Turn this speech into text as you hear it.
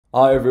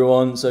Hi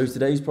everyone, so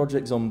today's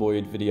Project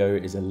Zomboid video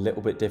is a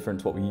little bit different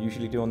to what we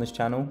usually do on this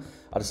channel.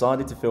 I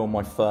decided to film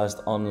my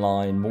first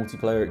online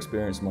multiplayer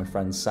experience with my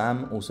friend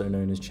Sam, also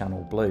known as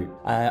Channel Blue.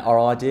 Our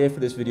idea for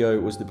this video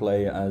was to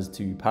play as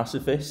two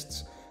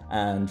pacifists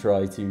and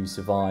try to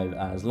survive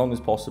as long as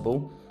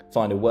possible,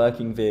 find a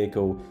working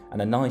vehicle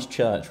and a nice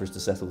church for us to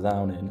settle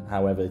down in.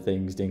 However,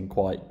 things didn't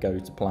quite go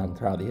to plan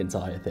throughout the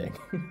entire thing.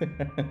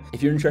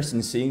 If you're interested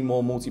in seeing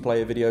more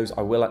multiplayer videos,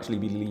 I will actually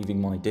be leaving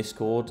my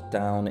Discord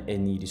down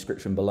in the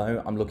description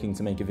below. I'm looking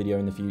to make a video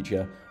in the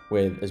future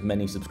with as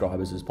many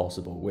subscribers as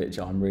possible, which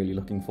I'm really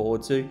looking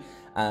forward to,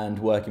 and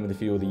working with a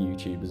few other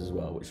YouTubers as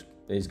well, which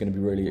is going to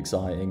be really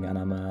exciting, and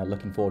I'm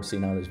looking forward to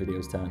seeing how those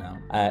videos turn out.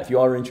 If you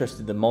are interested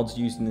in the mods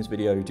used in this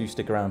video, do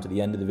stick around to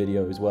the end of the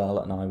video as well,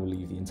 and I will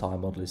leave the entire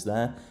mod list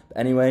there. But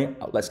anyway,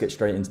 let's get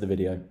straight into the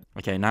video.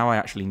 Okay, now I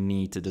actually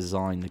need to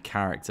design the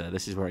character.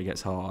 This is where it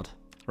gets hard.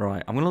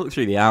 Right, I'm going to look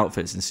through the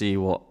outfits and see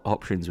what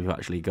options we've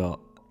actually got.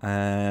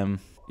 Yeah,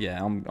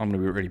 I'm going to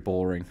be really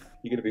boring.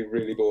 You're going to be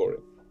really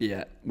boring?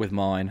 Yeah, with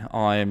mine.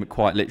 I'm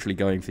quite literally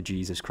going for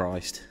Jesus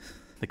Christ.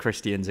 The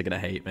Christians are going to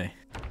hate me.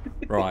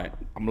 Right,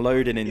 I'm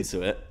loading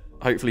into it.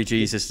 Hopefully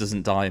Jesus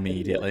doesn't die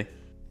immediately.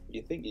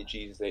 You think you're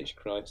Jesus H.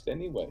 Christ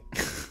anyway.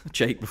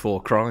 Jake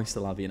before Christ,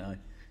 I'll have you know.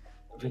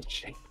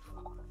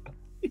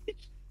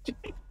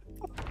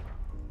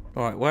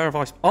 Right, where have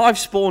I... Oh, I've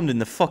spawned in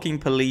the fucking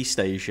police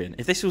station.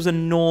 If this was a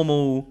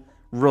normal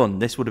run,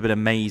 this would have been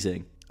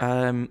amazing.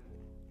 I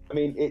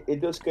mean,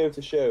 it does go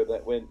to show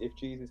that if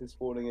Jesus is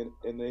spawning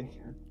in the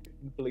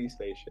police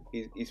station,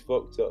 he's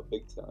fucked up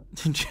big time.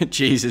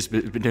 Jesus has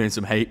been doing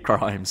some hate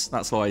crimes.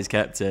 That's why he's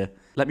kept here.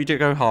 Let me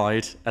go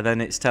hide, and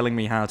then it's telling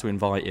me how to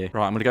invite you.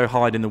 Right, I'm going to go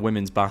hide in the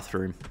women's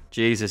bathroom.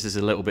 Jesus is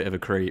a little bit of a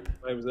creep.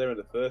 I was there in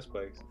the first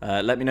place.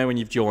 Let me know when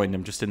you've joined.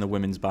 I'm just in the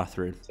women's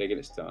bathroom. Taking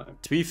its time.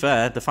 To be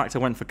fair, the fact I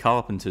went for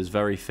carpenter is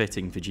very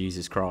fitting for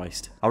Jesus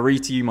Christ. I'll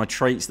read to you my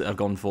traits that I've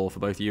gone for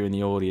both you and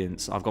the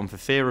audience. I've gone for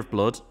fear of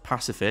blood,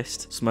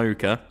 pacifist,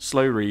 smoker,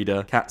 slow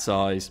reader, cat's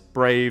eyes,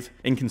 brave,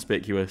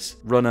 inconspicuous,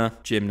 runner,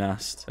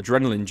 gymnast,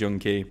 adrenaline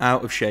junkie,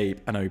 out of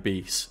shape, and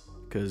obese.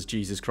 Because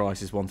Jesus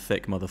Christ is one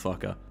thick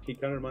motherfucker. He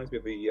kind of reminds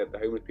me of the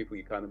homeless people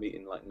you kind of meet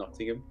in, like,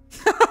 Nottingham.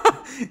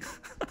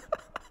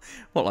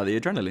 What, like the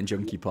adrenaline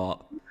junkie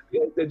part?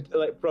 Yeah, they're,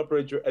 like,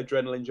 proper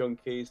adrenaline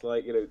junkies,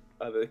 like, you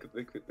know,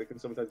 they can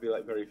sometimes be,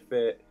 like, very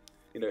fit,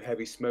 you know,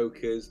 heavy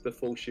smokers, the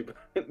full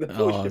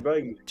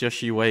shebang.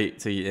 Just you wait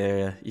till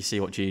you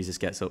see what Jesus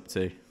gets up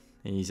to.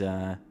 He's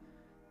going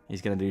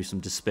to do some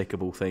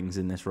despicable things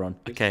in this run.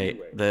 Okay,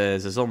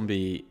 there's a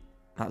zombie.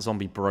 That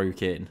zombie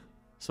broke in.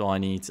 So I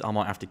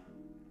might have to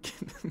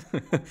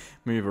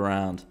move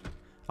around.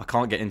 I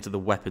can't get into the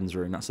weapons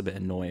room. That's a bit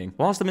annoying.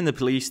 Whilst I'm in the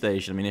police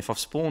station, I mean, if I've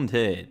spawned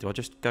here, do I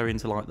just go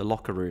into, like, the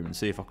locker room and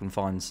see if I can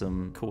find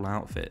some cool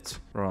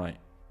outfits? Right.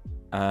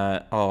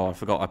 Oh, I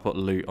forgot I put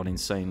loot on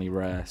insanely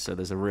rare, so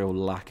there's a real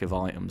lack of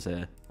items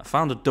here. I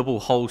found a double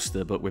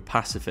holster, but with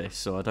pacifists,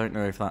 so I don't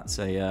know if that's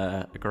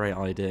a great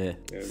idea.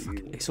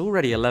 It's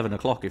already 11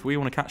 o'clock. If we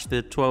want to catch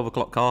the 12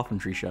 o'clock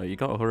carpentry show, you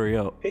got to hurry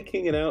up.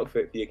 Picking an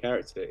outfit for your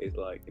character is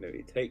like, you know,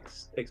 it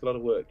takes a lot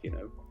of work, you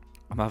know.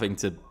 I'm having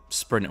to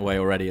sprint away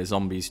already as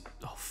zombies...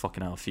 Oh,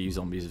 fucking hell, a few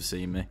zombies have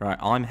seen me. Right,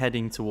 I'm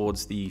heading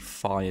towards the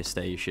fire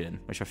station,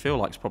 which I feel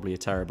like is probably a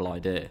terrible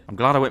idea. I'm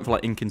glad I went for,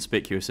 like,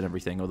 inconspicuous and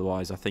everything,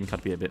 otherwise I think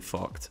I'd be a bit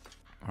fucked.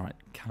 Alright,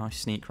 can I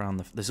sneak around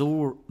the...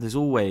 There's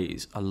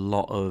always a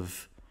lot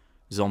of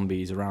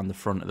zombies around the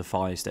front of the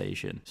fire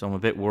station, so I'm a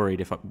bit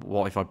worried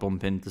what if I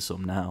bump into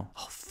some now?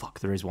 Oh, fuck,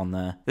 there is one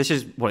there. This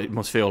is what it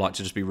must feel like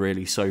to just be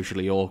really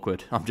socially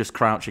awkward. I'm just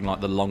crouching, like,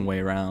 the long way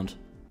around.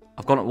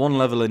 I've gone at one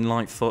level in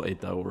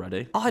light-footed, though,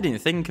 already. I didn't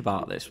think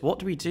about this. What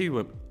do we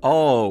do?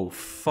 Oh,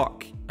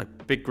 fuck. A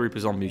big group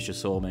of zombies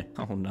just saw me.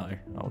 Oh, no.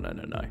 Oh, no,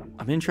 no, no.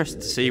 I'm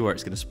interested to see where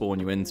it's going to spawn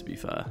you in, to be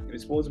fair.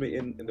 It spawns me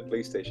in the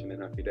police station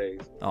in Happy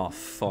Days. Oh,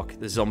 fuck.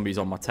 There's zombies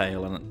on my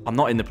tail, and I'm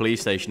not in the police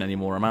station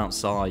anymore. I'm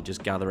outside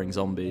just gathering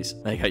zombies.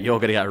 There you go. You're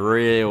going to get a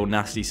real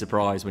nasty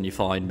surprise when you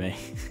find me.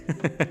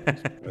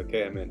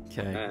 Okay, I'm in.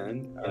 Okay.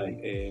 And I'm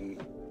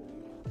in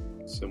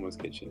someone's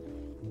kitchen.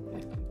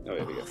 Oh,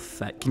 here we go.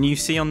 Can you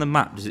see on the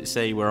map, does it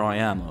say where I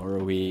am, or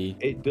are we...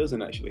 It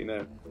doesn't actually,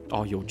 no.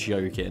 Oh, you're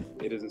joking.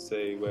 It doesn't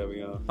say where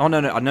we are. Oh, no,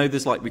 I know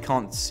there's, like, we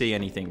can't see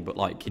anything, but,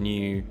 like,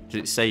 does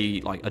it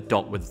say, like, a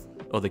dot with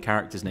other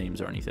characters' names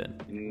or anything?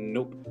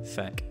 Nope.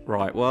 Feck.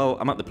 Right, well,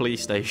 I'm at the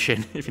police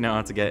station, if you know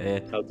how to get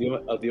here. I'll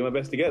do my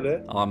best to get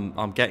there.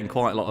 I'm getting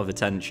quite a lot of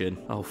attention.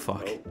 Oh,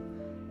 fuck. Oh.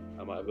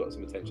 I might have got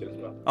some attention as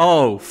well.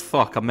 Oh,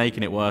 fuck, I'm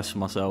making it worse for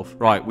myself.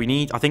 Right,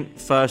 I think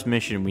first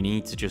mission, we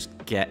need to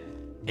just get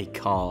a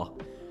car.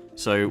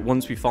 So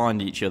once we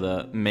find each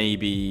other,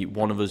 maybe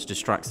one of us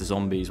distracts the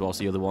zombies whilst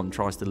the other one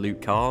tries to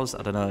loot cars.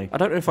 I don't know. I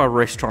don't know if I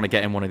risk trying to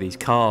get in one of these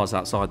cars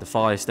outside the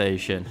fire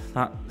station.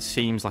 That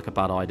seems like a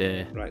bad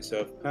idea. Right, so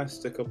I've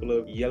passed a couple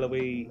of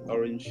yellowy,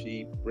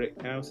 orangey brick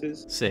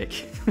houses.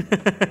 Sick.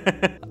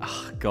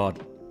 Oh,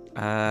 God.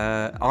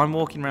 I'm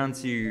walking around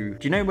to...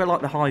 Do you know where,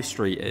 like, the high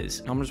street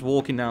is? I'm just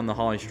walking down the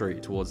high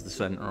street towards the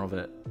centre of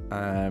it.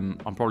 I'm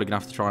probably going to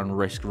have to try and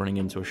risk running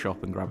into a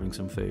shop and grabbing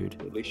some food.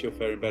 At least you're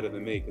faring better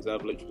than me, because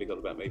I've literally got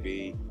about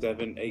maybe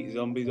 7, 8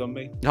 zombies on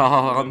me. Oh,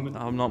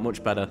 I'm not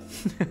much better.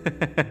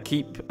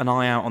 Keep an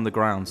eye out on the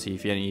ground, see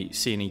if you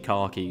see any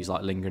car keys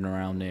like lingering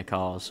around near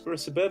cars. For a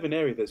suburban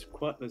area, there's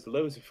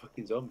loads of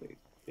fucking zombies.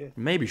 Yeah.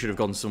 Maybe should have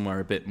gone somewhere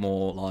a bit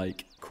more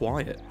like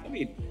quiet. I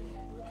mean,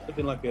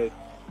 something like a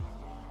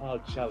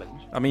hard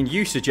challenge. I mean,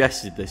 you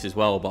suggested this as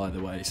well, by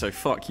the way, so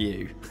fuck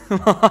you.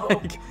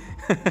 Like...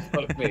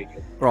 Fuck me.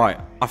 Right,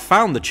 I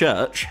found the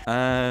church.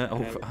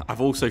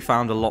 I've also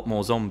found a lot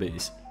more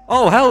zombies.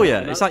 Oh, hell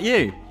yeah, is that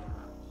you?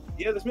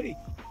 Yeah, that's me.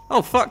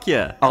 Oh, fuck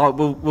yeah.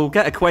 We'll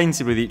get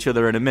acquainted with each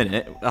other in a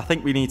minute. I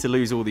think we need to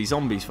lose all these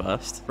zombies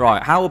first.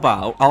 Right, how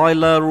about I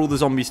lure all the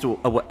zombies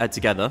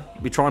together.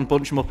 We try and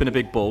bunch them up in a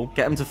big ball,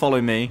 get them to follow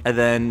me, and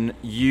then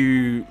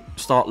you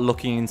start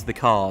looking into the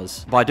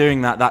cars. By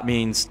doing that, that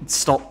means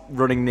stop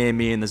running near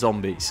me and the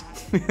zombies.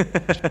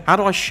 How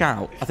do I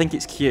shout? I think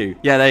it's Q.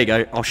 Yeah, there you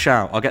go. I'll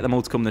shout. I'll get them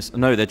all to come this...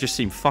 No, they just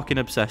seem fucking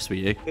obsessed with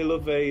you. They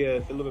love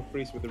a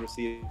priest with a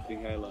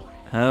receding hairline.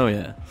 Oh,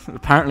 yeah.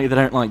 Apparently they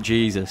don't like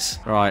Jesus.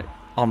 Right.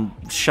 I'm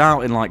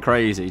shouting like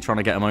crazy, trying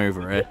to get them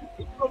over it.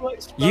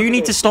 You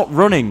need to stop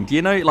running. Do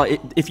you know, like,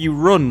 if you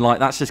run, like,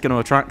 that's just going to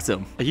attract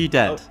them. Are you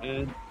dead?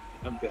 Oh,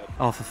 I'm dead.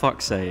 Oh, for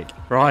fuck's sake.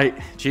 Right,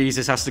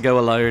 Jesus has to go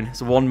alone.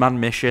 It's a one-man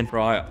mission.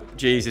 Right,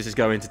 Jesus is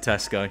going to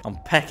Tesco. I'm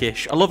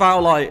peckish. I love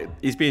how, like,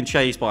 he's being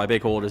chased by a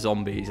big horde of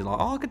zombies. And, like,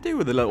 oh, I could do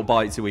with a little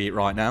bite to eat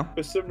right now.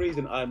 For some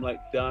reason, I'm, like,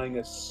 dying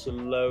a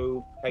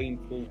slow,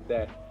 painful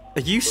death.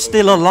 Are you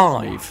still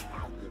alive?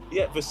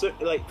 Yeah,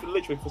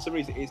 literally, for some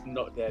reason, it's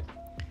not dead.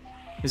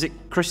 Is it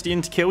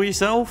Christian to kill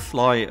yourself?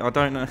 Like, I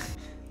don't know.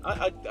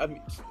 I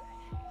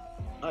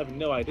have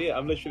no idea.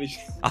 I'm literally...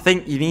 I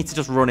think you need to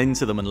just run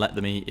into them and let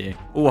them eat you.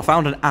 Oh, I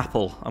found an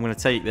apple. I'm going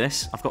to take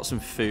this. I've got some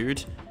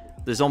food.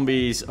 The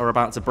zombies are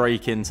about to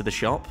break into the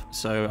shop,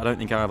 so I don't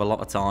think I have a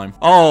lot of time.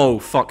 Oh,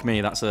 fuck me.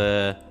 That's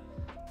a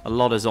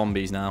lot of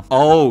zombies now.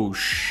 Oh,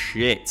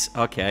 shit.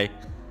 Okay.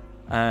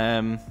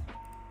 Okay,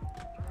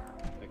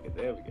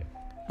 there we go.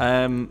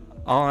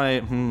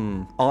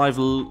 I've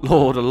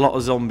lured a lot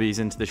of zombies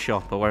into the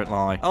shop, I won't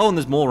lie. Oh, and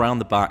there's more around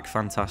the back.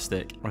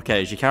 Fantastic.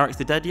 Okay, is your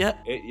character dead yet?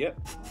 Yep.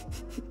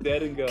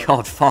 Dead and gone.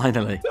 God,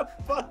 finally.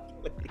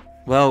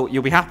 Well,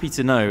 you'll be happy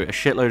to know a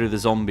shitload of the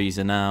zombies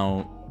are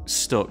now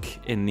stuck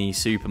in the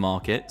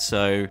supermarket,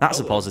 so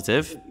that's a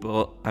positive,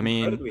 but, I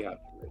mean...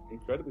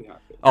 Incredibly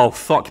happy. Oh,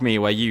 fuck me,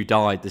 where you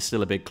died, there's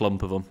still a big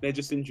clump of them. They're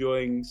just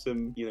enjoying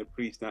some,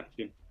 priest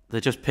action.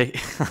 They're just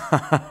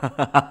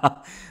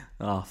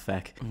Oh,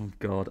 feck. Oh,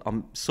 God.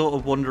 I'm sort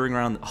of wandering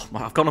around. Oh,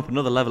 I've gone up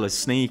another level of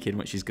sneaking,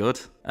 which is good.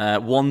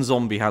 One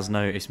zombie has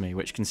noticed me,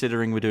 which,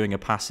 considering we're doing a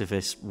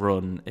pacifist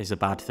run, is a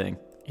bad thing.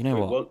 You know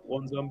what?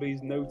 One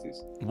zombie's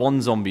noticed?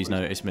 One zombie's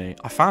noticed me.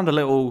 I found a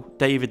little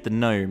David the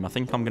gnome. I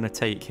think I'm going to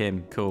take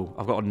him. Cool.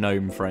 I've got a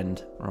gnome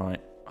friend. Right.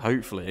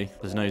 Hopefully,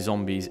 there's no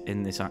zombies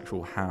in this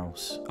actual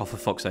house. Oh, for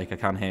fuck's sake, I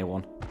can hear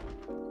one.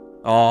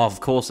 Oh, of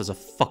course there's a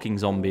fucking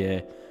zombie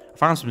here. I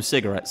found some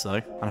cigarettes, though,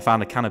 and I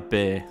found a can of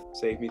beer.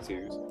 Save me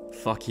twos.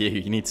 Fuck you.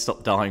 You need to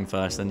stop dying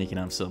first, then you can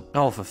have some.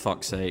 Oh, for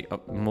fuck's sake.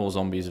 Oh, more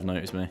zombies have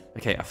noticed me.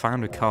 Okay, I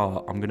found a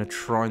car. I'm going to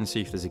try and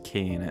see if there's a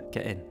key in it.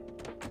 Get in.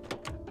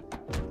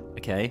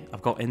 Okay,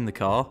 I've got in the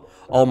car.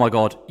 Oh my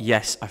god,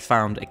 yes, I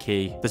found a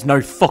key. There's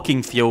no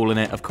fucking fuel in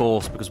it, of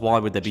course, because why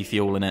would there be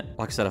fuel in it?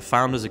 Like I said, I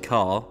found us a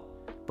car,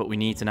 but we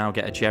need to now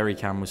get a jerry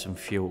can with some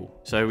fuel.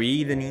 So we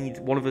either need,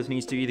 one of us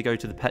needs to either go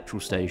to the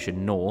petrol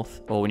station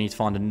north, or we need to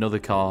find another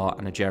car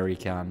and a jerry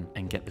can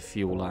and get the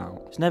fuel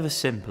out. It's never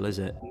simple, is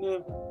it?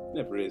 No.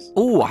 Never is.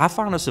 Oh, I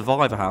found a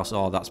survivor house.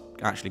 Oh, that's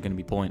actually going to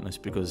be pointless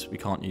because we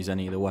can't use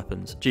any of the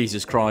weapons.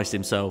 Jesus Christ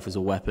himself is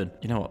a weapon.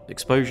 You know what?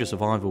 Exposure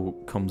survival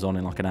comes on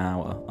in like an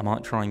hour. I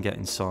might try and get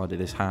inside of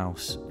this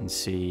house and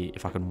see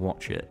if I can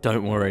watch it.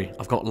 Don't worry.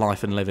 I've got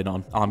life and living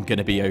on. I'm going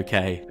to be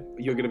okay.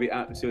 You're going to be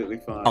absolutely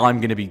fine. I'm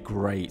going to be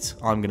great.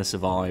 I'm going to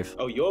survive.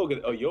 Oh, you're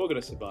going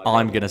to survive.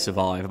 I'm going to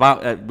survive.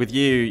 With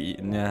you,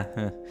 nah.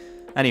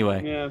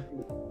 Anyway. Yeah.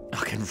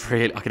 I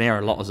can hear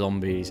a lot of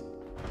zombies.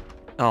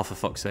 Oh, for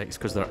fuck's sake, it's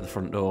because they're at the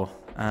front door.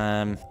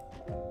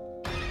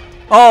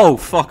 Oh,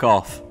 fuck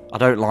off. I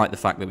don't like the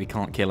fact that we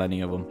can't kill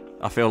any of them.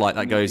 I feel like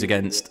that goes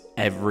against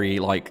every,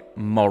 like,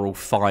 moral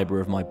fibre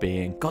of my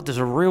being. God, there's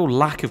a real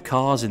lack of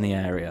cars in the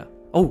area.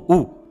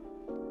 Oh,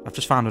 I've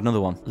just found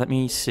another one. Let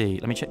me see.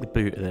 Let me check the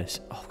boot of this.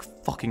 Oh,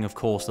 fucking of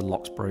course the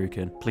lock's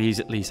broken.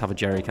 Please at least have a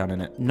jerry can in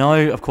it.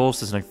 No, of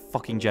course there's no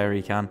fucking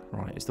jerry can.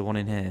 Right, is the one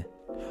in here?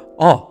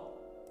 Oh,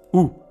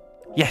 ooh.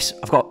 Yes,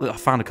 I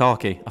found a car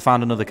key. I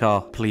found another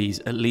car. Please,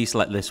 at least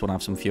let this one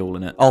have some fuel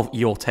in it. Oh,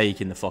 you're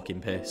taking the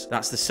fucking piss.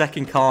 That's the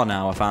second car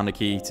now I found a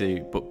key to,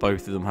 but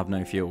both of them have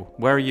no fuel.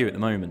 Where are you at the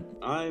moment?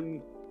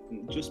 I'm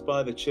just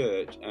by the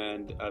church,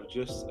 and I've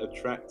just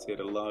attracted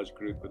a large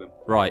group of them.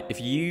 Right,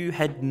 if you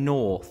head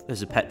north,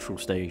 there's a petrol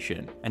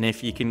station. And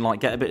if you can,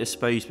 like, get a bit of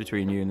space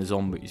between you and the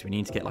zombies, we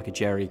need to get, like, a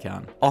jerry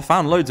can. I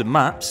found loads of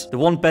maps. The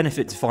one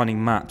benefit to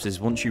finding maps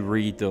is once you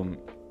read them,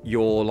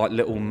 your like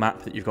little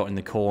map that you've got in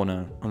the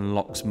corner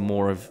unlocks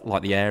more of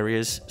like the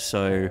areas.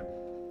 So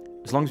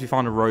as long as we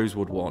find a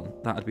rosewood one,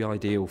 that'd be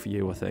ideal for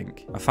you, I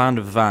think. I found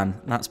a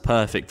van. That's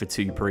perfect for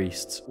 2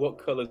 priests.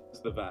 What colour's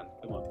the van?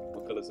 Come on,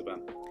 what colour's the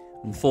van?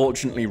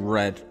 Unfortunately,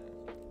 red.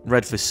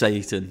 Red for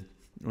Satan,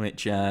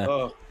 which,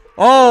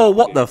 Oh,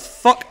 what the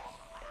fuck?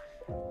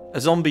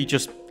 A zombie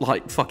just,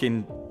 like,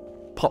 fucking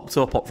popped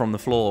up from the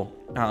floor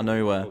out of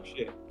nowhere. oh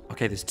shit.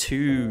 Okay,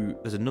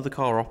 there's another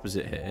car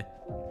opposite here.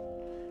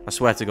 I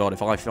swear to God,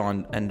 if I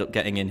end up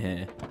getting in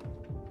here.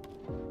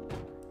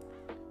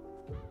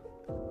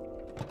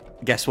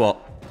 Guess what?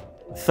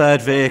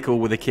 3rd vehicle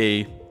with a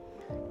key,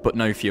 but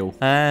no fuel.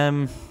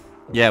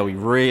 Yeah, we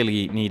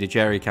really need a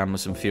jerry can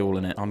with some fuel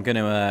in it. I'm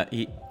gonna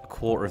eat a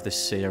quarter of this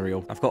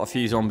cereal. I've got a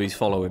few zombies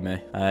following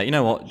me. You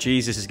know what?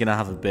 Jesus is gonna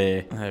have a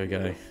beer. There we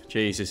go.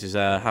 Jesus is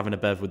having a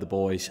bev with the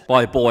boys.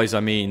 By boys,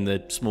 I mean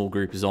the small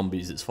group of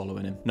zombies that's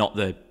following him, not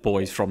the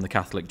boys from the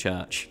Catholic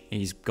Church.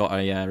 He's got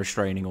a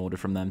restraining order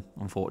from them,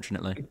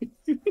 unfortunately.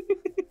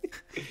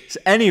 So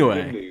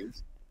anyway,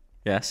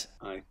 yes.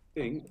 I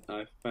think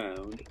I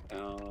found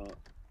a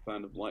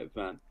white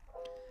van.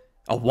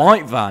 A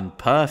white van,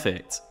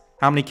 perfect.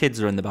 How many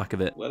kids are in the back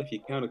of it? Well, if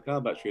you count a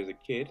car battery as a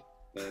kid,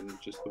 then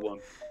just the one.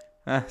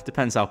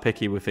 Depends how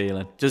picky we're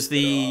feeling. Does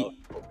the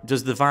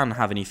van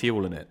have any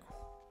fuel in it?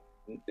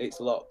 It's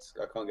locked.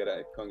 I can't get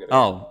it.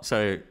 Oh,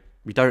 so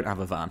we don't have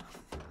a van.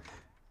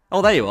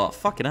 Oh, there you are.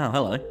 Fucking hell,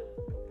 hello.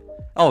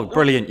 Oh,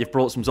 brilliant. You've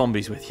brought some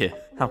zombies with you.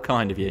 How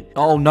kind of you.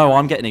 Oh, no,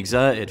 I'm getting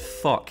exerted.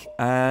 Fuck.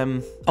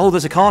 Oh,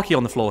 there's a car key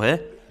on the floor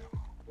here.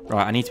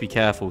 Right, I need to be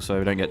careful so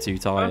we don't get too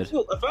tired.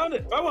 I found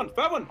it. Found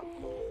one.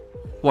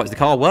 What, is the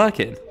car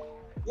working?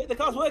 Yeah, the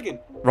car's working.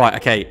 Right,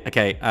 okay.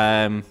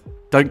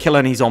 Don't kill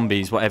any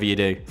zombies, whatever you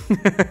do.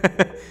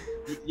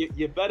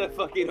 you better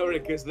fucking hurry,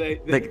 because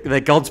they're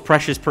God's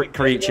precious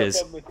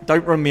creatures.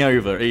 Don't run me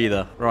over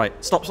either. Right,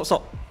 stop.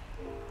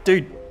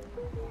 Dude.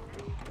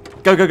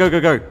 Go.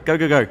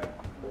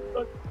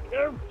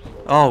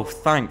 Oh,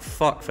 thank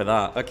fuck for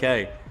that.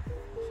 Okay.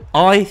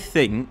 I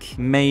think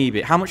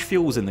maybe... How much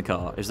fuel's in the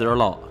car? Is there a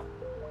lot?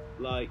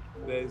 Like,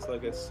 there's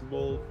like a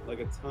small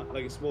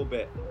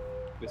bit.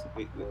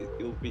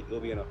 It'll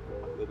be enough.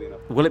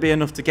 Will it be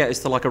enough to get us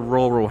to like a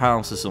rural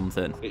house or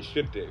something? It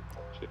should do.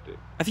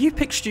 Have you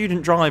picked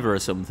student driver or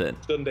something?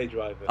 Sunday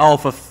driver. Oh,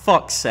 for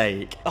fuck's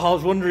sake. I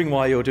was wondering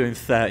why you're doing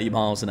 30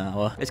 miles an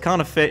hour. It's kind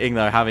of fitting,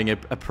 though, having a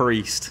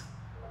priest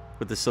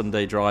with the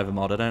Sunday driver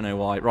mod. I don't know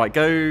why. Right,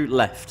 go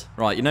left.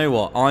 Right, you know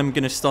what? I'm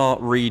going to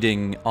start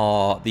reading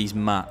these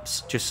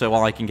maps just so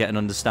I can get an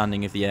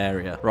understanding of the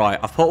area. Right,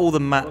 I've put all the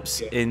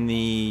maps in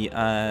the...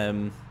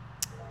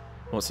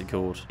 what's it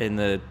called? In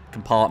the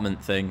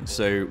compartment thing.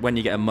 So when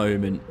you get a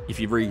moment, if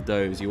you read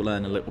those, you'll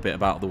learn a little bit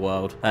about the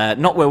world.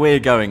 Not where we're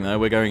going, though.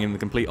 We're going in the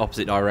complete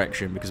opposite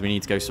direction because we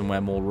need to go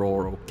somewhere more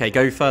rural. Okay,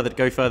 go further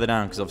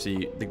down because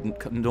obviously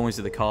the noise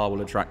of the car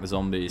will attract the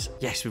zombies.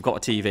 Yes, we've got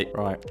a TV.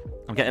 Right,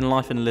 I'm getting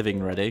life and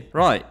living ready.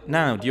 Right,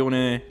 now, do you want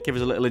to give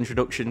us a little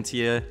introduction to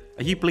your...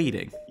 Are you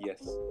bleeding?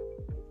 Yes.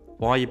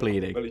 Why are you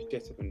bleeding? Well, it's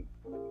just been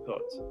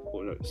cut.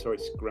 Oh, no, sorry,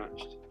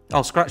 scratched.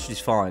 Oh, scratched is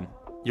fine.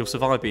 You'll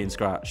survive being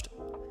scratched.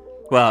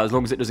 Well, as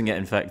long as it doesn't get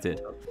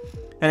infected.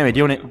 Anyway, do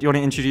you want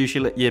to introduce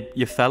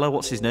your fella?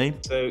 What's his name?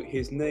 So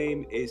his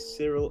name is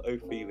Cyril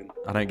O'Phelan.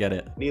 I don't get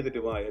it. Neither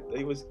do I.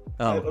 I was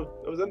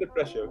under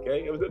pressure.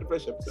 Okay, I was under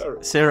pressure. I'm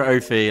sorry. Cyril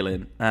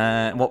O'Phelan.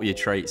 What were your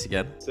traits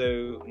again?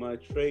 So my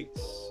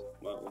traits,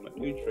 my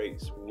new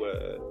traits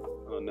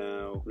are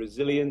now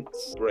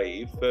resilience,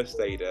 brave, first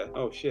aider.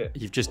 Oh shit!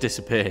 You've just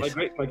disappeared.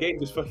 My game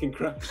just fucking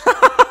crashed.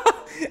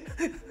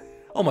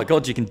 Oh my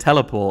god, you can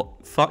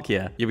teleport. Fuck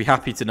yeah. You'll be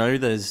happy to know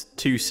there's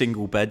 2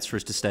 single beds for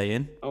us to stay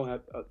in.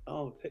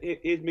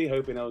 Here's me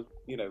hoping I'll,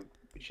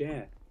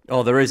 share.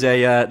 Oh, there is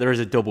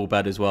a double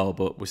bed as well,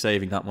 but we're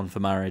saving that one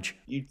for marriage.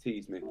 You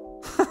tease me.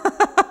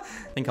 I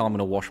think I'm going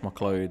to wash my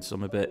clothes.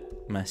 I'm a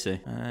bit messy.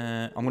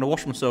 I'm going to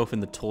wash myself in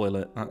the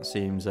toilet. That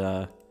seems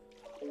like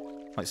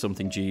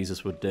something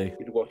Jesus would do.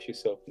 You'd wash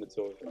yourself in the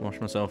toilet.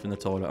 Wash myself in the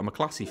toilet. I'm a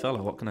classy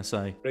fella, what can I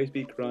say? Praise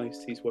be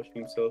Christ, he's washing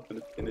himself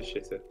in the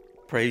shitter.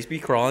 Praise be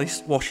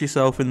Christ. Wash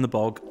yourself in the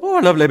bog. Oh,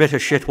 a lovely bit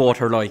of shit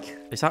water, like.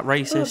 Is that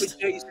racist?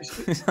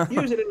 Oh,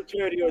 use a little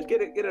chair of yours.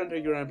 Get under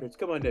your armpits.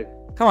 Come on, dude.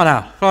 Come on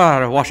now.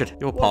 Oh, wash it.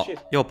 You're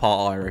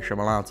part Irish. I'm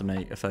allowed to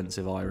make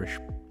offensive Irish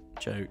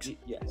jokes.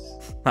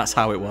 Yes. That's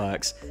how it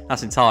works.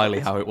 That's entirely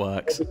how it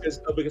works.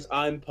 Because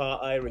I'm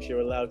part Irish, you're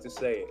allowed to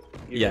say it.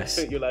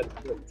 Yes. You're allowed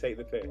to take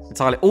the piss.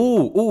 Entirely.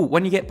 Oh,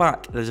 when you get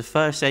back, there's a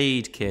first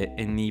aid kit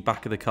in the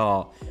back of the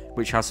car,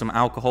 which has some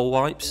alcohol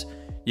wipes.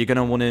 You're going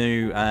to want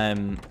to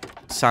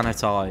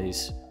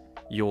sanitize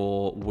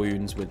your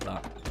wounds with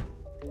that.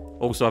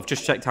 Also, I've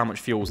just checked how much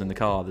fuel's in the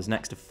car. There's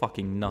next to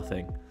fucking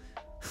nothing.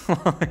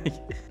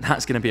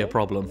 That's going to be a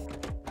problem.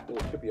 Well,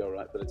 it should be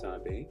alright for the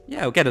time being. Yeah,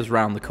 it'll get us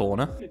round the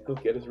corner. It'll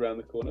get us round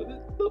the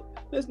corner.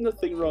 There's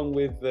nothing wrong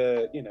with,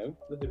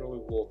 nothing wrong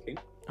with walking.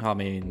 I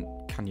mean,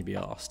 can you be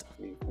arsed?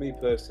 Me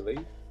personally,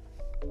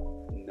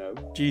 no.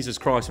 Jesus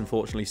Christ,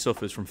 unfortunately,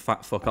 suffers from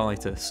fat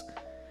fuckitis.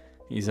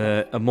 He's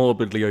a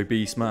morbidly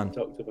obese man.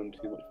 Talked up on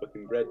too much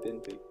fucking bread,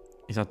 didn't he?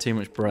 He's had too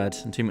much bread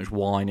and too much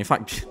wine. In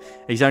fact,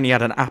 he's only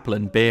had an apple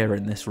and beer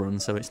in this run,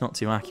 so it's not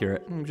too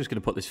accurate. I'm just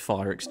going to put this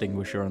fire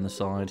extinguisher on the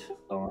side.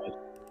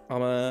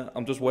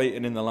 I'm just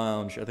waiting in the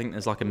lounge. I think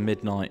there's like a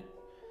midnight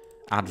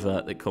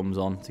advert that comes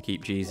on to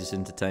keep Jesus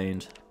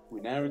entertained. We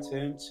now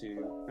return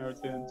to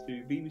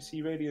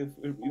BBC Radio,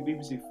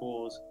 BBC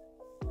 4's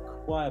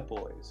Choir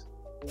Boys.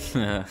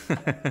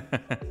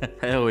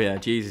 Hell yeah,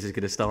 Jesus is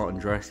going to start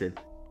undressing.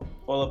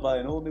 Followed by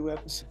an all-new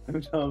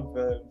episode of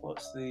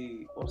what's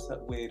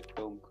that weird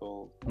film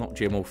called? Not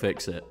Jim Will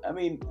Fix It. I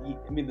mean,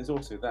 there's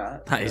also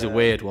that. That is a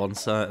weird one,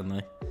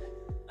 certainly.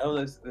 Oh,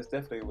 there's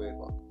definitely a weird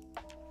one.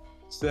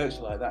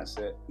 Searchlight, that's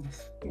it.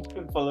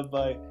 Followed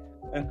by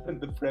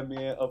the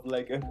premiere of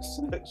Lego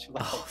Searchlight.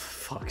 Oh,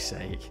 for fuck's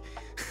sake.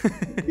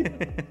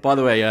 By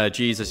the way,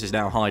 Jesus is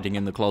now hiding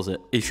in the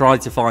closet. He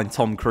tried to find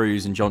Tom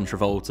Cruise and John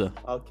Travolta.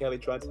 R. Kelly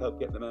tried to help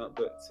get them out,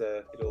 but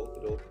it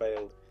all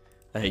failed.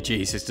 Hey,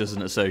 Jesus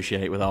doesn't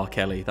associate with R.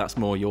 Kelly. That's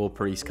more your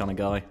priest kind of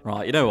guy.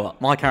 Right, you know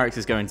what? My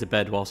character's going to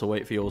bed whilst I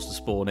wait for yours to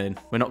spawn in.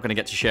 We're not going to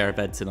get to share a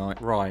bed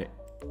tonight. Right.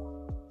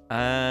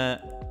 I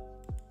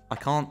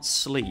can't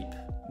sleep.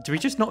 Do we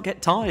just not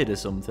get tired or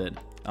something?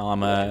 I'm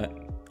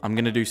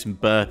going to do some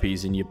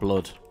burpees in your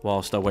blood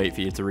whilst I wait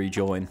for you to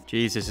rejoin.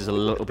 Jesus is a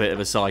little bit of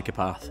a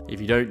psychopath. If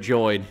you don't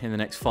join in the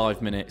next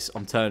 5 minutes,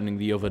 I'm turning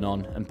the oven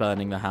on and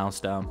burning the house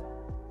down.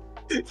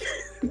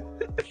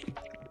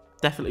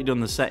 Definitely done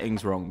the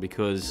settings wrong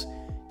because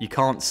you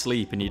can't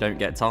sleep and you don't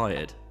get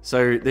tired.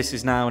 So this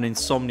is now an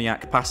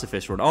insomniac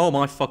pacifist run. Oh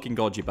my fucking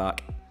god, you're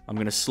back. I'm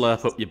going to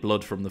slurp up your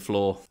blood from the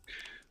floor.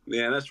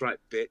 Yeah, that's right,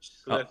 bitch.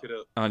 Slurp it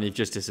up. And you've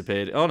just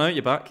disappeared. Oh no,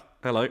 you're back.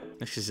 Hello.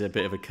 This is a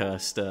bit of a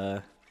cursed...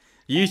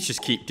 You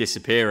just keep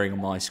disappearing on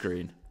my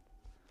screen.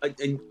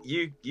 And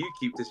you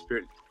keep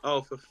disappearing.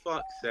 Oh, for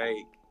fuck's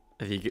sake.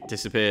 Have you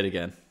disappeared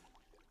again?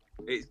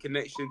 Its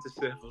connection to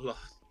server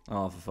lost.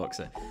 Oh, for fuck's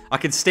sake. I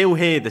can still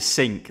hear the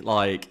sink,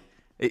 like...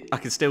 I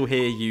can still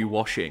hear you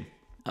washing.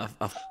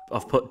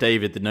 I've put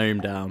David the gnome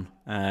down.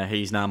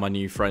 He's now my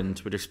new friend.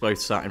 We're just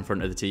both sat in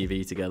front of the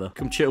TV together.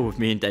 Come chill with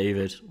me and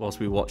David whilst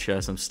we watch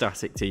some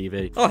static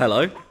TV. Oh,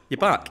 hello. You're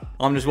back.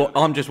 I'm just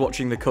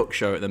watching the cook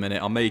show at the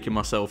minute. I'm making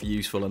myself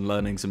useful and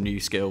learning some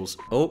new skills.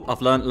 Oh,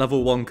 I've learnt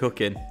level 1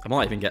 cooking. I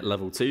might even get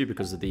level 2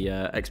 because of the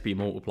XP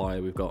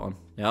multiplier we've got on.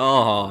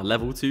 Ah,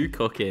 level 2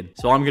 cooking.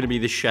 So I'm going to be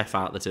the chef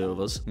out of the two of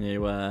us.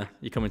 You're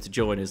coming to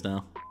join us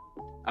now.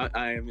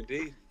 I am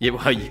indeed. Yeah,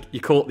 well, you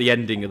caught the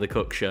ending of the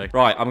cook show.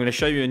 Right, I'm going to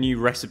show you a new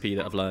recipe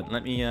that I've learned.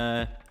 Let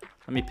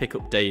me pick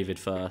up David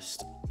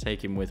first.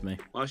 Take him with me.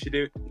 Whilst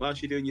you're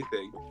doing your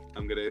thing,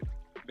 I'm going to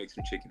make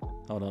some chicken.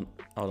 Hold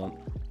on.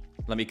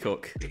 Let me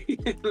cook.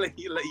 let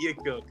you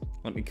cook.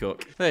 Let me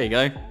cook. There you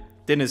go.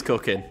 Dinner's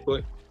cooking.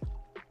 What?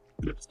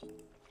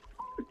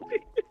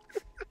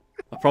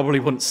 I probably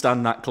wouldn't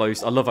stand that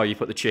close. I love how you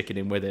put the chicken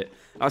in with it.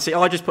 I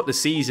just put the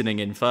seasoning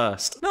in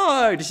first.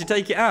 No, did you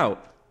take it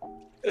out?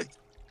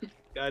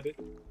 Yeah, I did.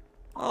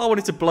 Oh, I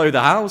wanted to blow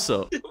the house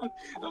up.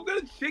 I've got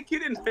a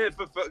chicken in there,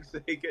 for fuck's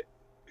sake.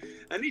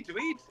 I need to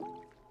eat.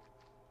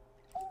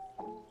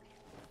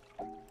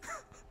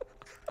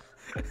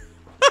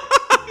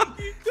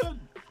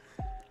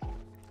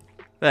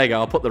 There you go,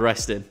 I'll put the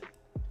rest in.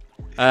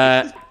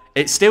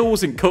 It still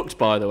wasn't cooked,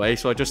 by the way,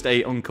 so I just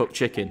ate uncooked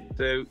chicken.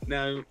 So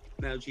now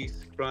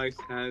Jesus Christ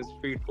has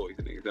food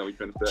poisoning. Is that what you're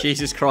trying to say?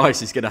 Jesus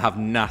Christ is going to have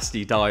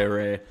nasty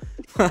diarrhea.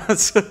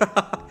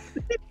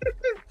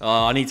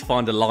 Oh, I need to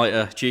find a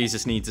lighter.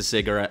 Jesus needs a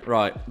cigarette.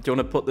 Right, do you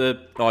want to put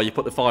the... Oh, you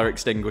put the fire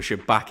extinguisher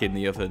back in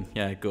the oven.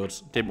 Yeah, good.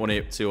 Didn't want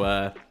it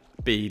to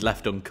be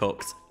left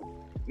uncooked.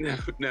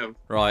 No.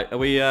 Right, are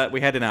we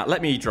heading out?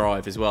 Let me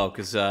drive as well,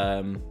 because,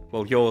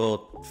 well,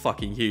 you're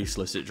fucking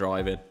useless at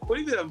driving. What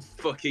do you mean I'm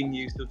fucking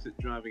useless at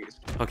driving?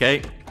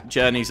 Okay,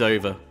 journey's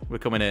over. We're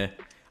coming here.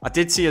 I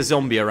did see a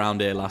zombie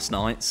around here last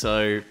night,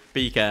 so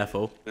be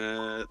careful.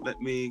 Let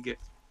me get...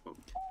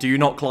 Do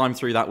not climb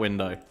through that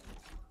window.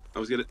 I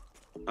was gonna...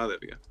 Oh, there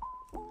we go.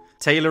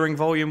 Tailoring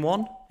Volume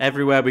 1.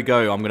 Everywhere we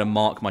go, I'm going to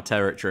mark my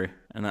territory.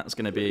 And that's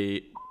going to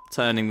be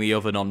turning the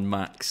oven on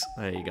max.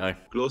 There you go.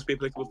 Could also be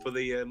applicable for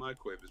the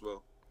microwave as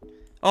well.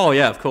 Oh,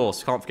 yeah, of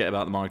course. Can't forget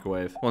about the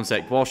microwave. One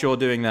sec. Whilst you're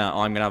doing that,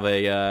 I'm going to have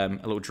a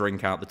little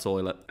drink out the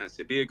toilet. That's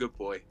it. Be a good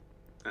boy.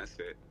 That's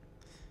it.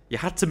 You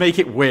had to make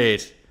it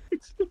weird.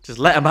 Just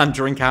let a man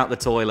drink out the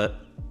toilet.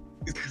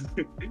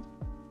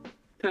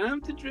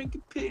 Time to drink a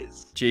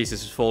piss.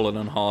 Jesus has fallen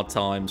on hard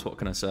times, what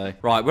can I say?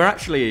 Right, we're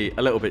actually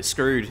a little bit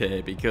screwed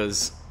here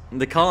because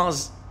the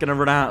car's going to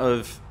run out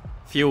of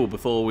fuel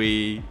before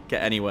we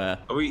get anywhere.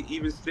 Are we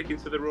even sticking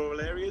to the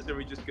rural areas, or are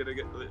we just going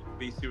to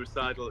be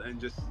suicidal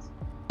and just...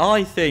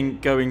 I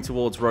think going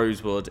towards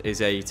Rosewood is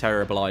a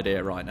terrible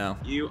idea right now.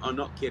 You are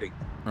not kidding.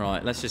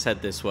 Right, let's just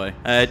head this way.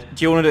 Do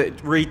you want to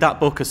read that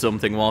book or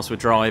something whilst we're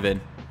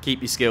driving? Keep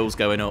your skills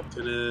going up.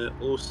 I'm going to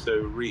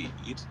also read...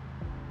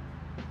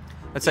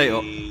 I'd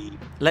say,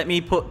 let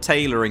me put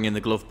tailoring in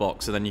the glove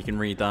box, so then you can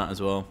read that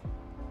as well.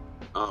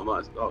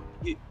 Oh,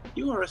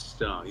 you are a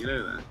star. You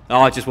know that. Oh,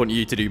 I just want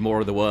you to do more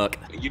of the work.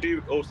 You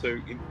do also.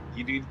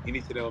 You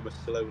need to know I'm a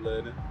slow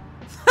learner.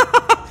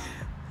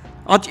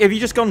 Have you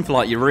just gone for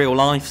like your real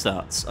life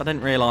stats? I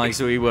didn't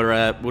realise we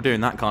were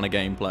doing that kind of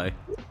gameplay.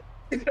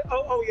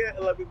 oh yeah,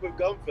 like we've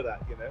gone for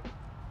that, you know.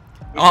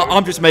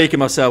 I'm just making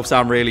myself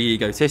sound really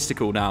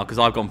egotistical now because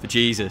I've gone for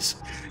Jesus.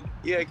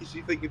 Yeah, because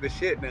you think you're the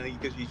shit now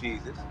because you're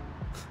Jesus.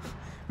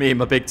 Me and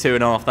my big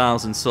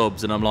 2,500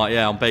 subs, and I'm like,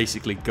 yeah, I'm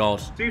basically God.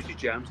 Sushi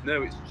Jams?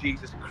 No, it's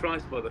Jesus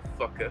Christ,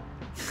 motherfucker.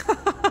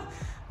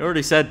 I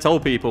already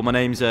told people my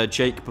name's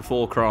Jake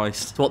before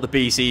Christ. It's what the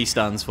BC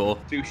stands for.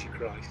 Sushi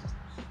Christ.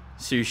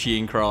 Sushi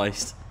in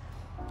Christ.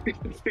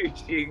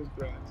 Sushi in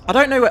Christ. I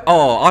don't know.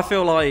 Oh, I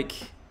feel like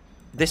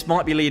this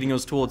might be leading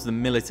us towards the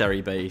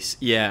military base.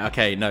 Yeah,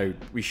 okay, no,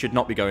 we should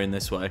not be going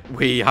this way.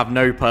 We have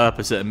no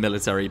purpose at a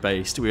military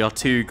base. We are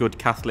two good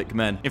Catholic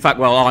men. In fact,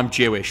 well, I'm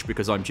Jewish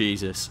because I'm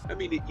Jesus. I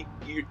mean,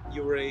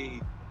 you're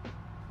a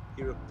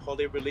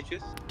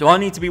poly-religious? Do I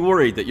need to be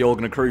worried that you're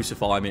going to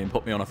crucify me and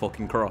put me on a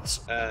fucking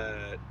cross?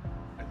 I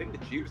think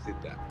the Jews did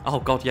that. Oh,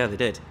 God, yeah, they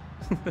did.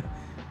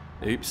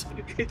 Oops.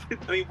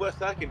 I mean,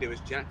 worst I can do is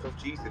jack off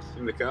Jesus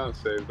in the car,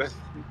 so that's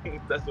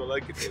all I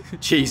can do.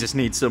 Jesus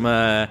needs some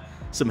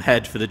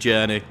head for the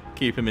journey.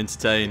 Keep him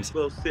entertained.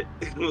 Well,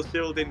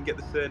 Cyril didn't get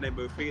the surname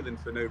O'Phelan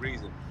for no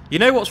reason. You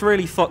know what's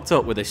really fucked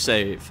up with this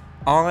save?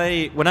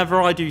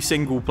 Whenever I do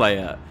single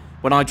player,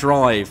 when I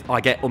drive, I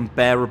get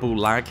unbearable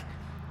lag.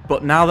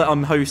 But now that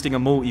I'm hosting a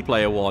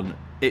multiplayer one,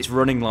 it's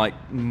running like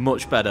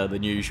much better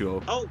than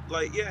usual. Oh,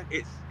 like yeah,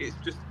 it's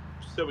just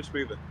so much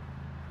smoother.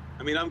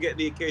 I mean, I'm getting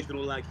the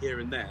occasional lag here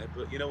and there,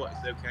 but you know what?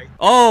 It's okay.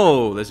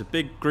 Oh, there's a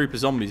big group of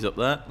zombies up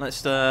there.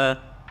 Let's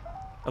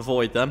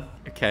avoid them.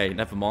 Okay,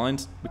 never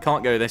mind. We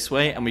can't go this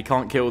way, and we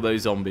can't kill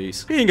those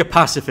zombies. Being a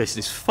pacifist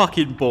is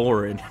fucking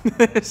boring.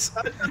 I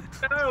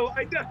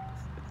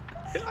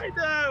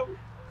know.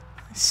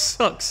 It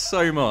sucks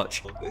so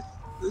much.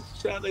 This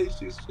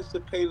challenge is just a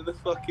pain in the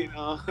fucking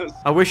ass.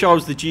 I wish I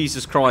was the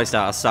Jesus Christ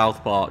out of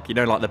South Park. You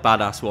know, like the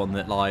badass one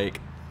that, like,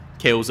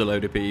 kills a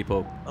load of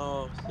people.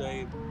 Oh,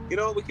 same. You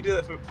know what? We could do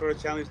that for a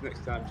challenge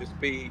next time. Just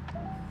be,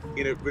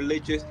 you know,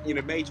 religious, you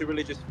know, major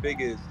religious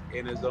figures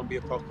in a zombie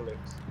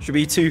apocalypse. Should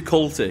be two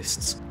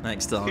cultists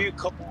next time. Two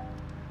cultists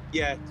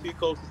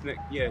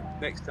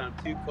next time.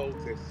 Two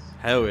cultists.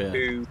 Hell yeah.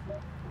 Who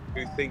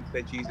think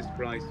they're Jesus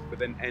Christ, but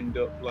then end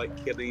up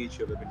like killing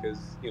each other because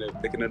you know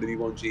there can only be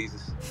one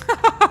Jesus.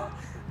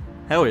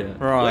 Hell yeah.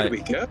 Right. Where do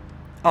we go?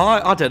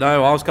 I don't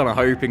know. I was kind of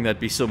hoping they'd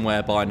be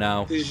somewhere by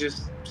now. This is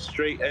just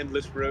straight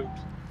endless road.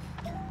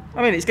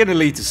 I mean, it's going to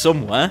lead to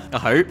somewhere, I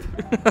hope.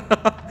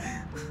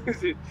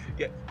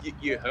 Yeah,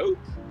 you hope?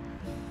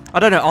 I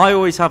don't know, I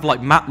always have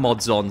like map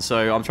mods on,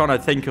 so I'm trying to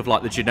think of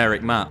like the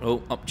generic map.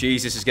 Oh,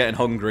 Jesus is getting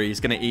hungry. He's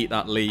going to eat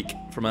that leek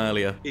from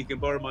earlier. You can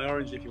borrow my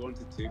orange if you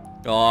wanted to.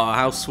 Oh,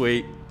 how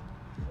sweet.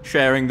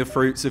 Sharing the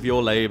fruits of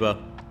your labour,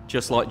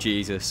 just like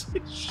Jesus.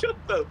 Shut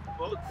the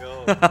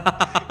fuck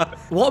up.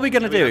 What are we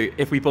going to do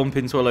if we bump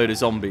into a load of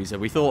zombies?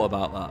 Have we thought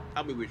about that?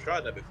 I mean, we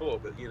tried that before,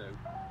 but you know,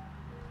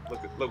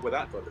 look where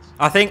that got us.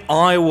 I think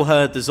I will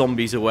herd the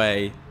zombies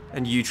away,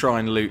 and you try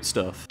and loot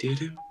stuff. Praise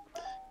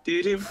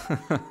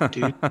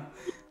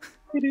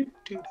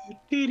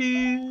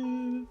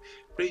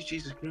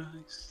Jesus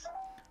Christ.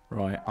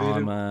 Right,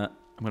 I'm going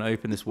to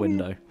open this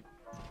window.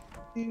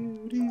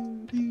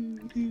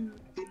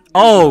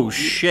 Oh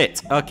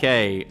shit!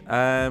 Okay,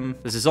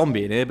 there's a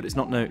zombie in here, but it's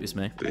not noticed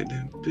me.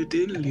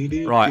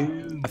 Right,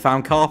 I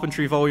found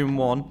Carpentry Volume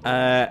 1,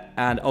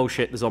 and oh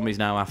shit, the zombie's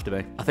now after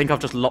me. I think I've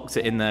just locked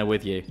it in there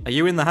with you. Are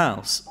you in the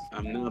house?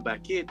 I'm now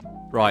back in.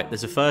 Right,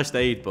 there's a first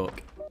aid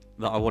book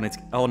that I wanted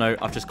to... Oh no,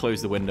 I've just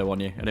closed the window on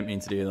you. I didn't mean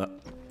to do that.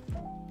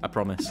 I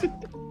promise.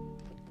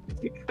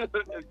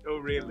 Oh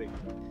really?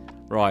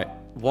 Right,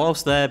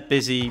 whilst they're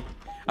busy...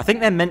 I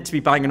think they're meant to be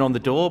banging on the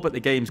door, but the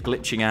game's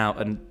glitching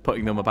out and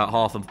putting them about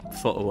half a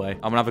foot away.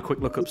 I'm gonna have a quick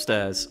look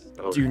upstairs.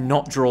 Oh. Do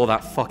not draw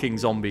that fucking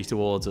zombie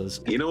towards us.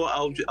 You know what?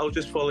 I'll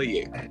just follow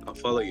you. I'll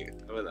follow you.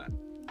 How about that?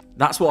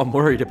 That's what I'm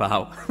worried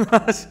about.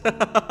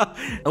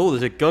 Oh,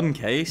 there's a gun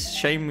case.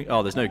 Shame.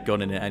 Oh, there's no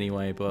gun in it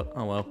anyway, but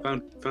oh well.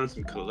 Found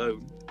some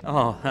cologne.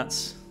 Oh,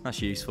 that's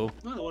useful.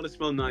 Well, I want to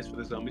smell nice for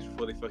the zombies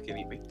before they fucking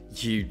eat me.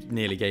 You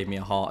nearly gave me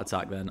a heart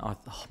attack then. Oh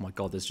my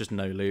god, there's just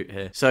no loot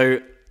here. So...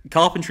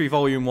 Carpentry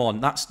Volume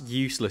 1, that's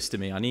useless to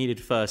me. I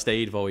needed First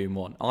Aid Volume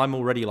 1. I'm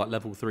already like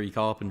level 3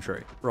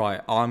 carpentry.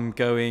 Right, I'm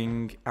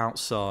going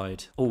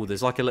outside. Oh,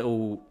 there's like a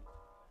little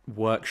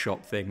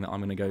workshop thing that I'm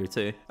going to go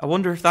to. I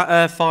wonder if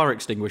that fire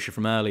extinguisher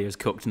from earlier is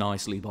cooked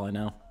nicely by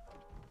now.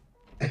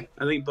 I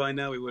think by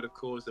now we would have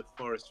caused a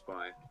forest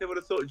fire. I would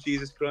have thought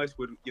Jesus Christ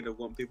would, you know,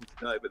 want people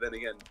to die, but then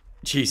again...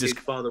 Jesus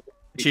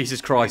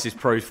Christ is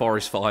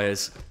pro-forest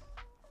fires.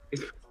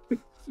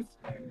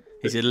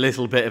 He's a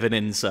little bit of an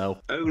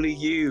incel. Only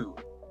you.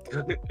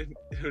 Only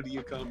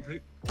you can't...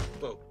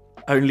 Whoa.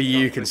 Only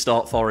you can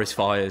start forest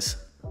fires.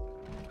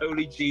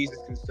 Only Jesus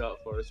can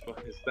start forest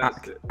fires.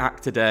 That's it.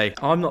 Act today.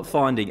 I'm not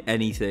finding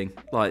anything.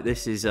 Like,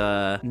 this is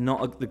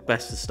not the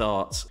best of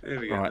starts. There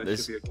we go. Right, That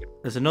should be okay.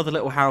 there's another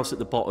little house at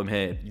the bottom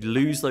here. You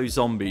lose those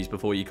zombies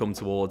before you come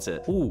towards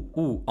it.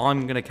 Ooh,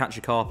 I'm gonna catch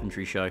a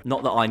carpentry show.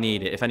 Not that I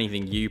need it. If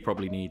anything, you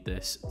probably need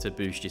this to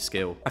boost your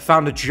skill. I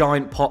found a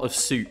giant pot of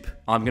soup.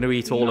 I'm gonna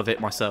eat all of it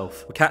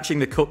myself. We're catching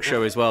the cook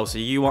show as well, so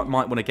you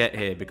might want to get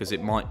here because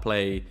it might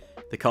play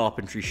the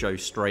carpentry show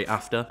straight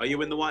after. Are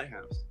you in the White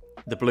House?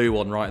 The blue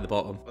one right at the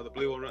bottom. Oh, the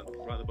blue one right at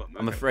the bottom.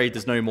 I'm afraid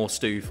there's no more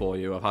stew for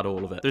you. I've had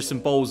all of it. There's some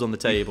bowls on the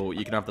table.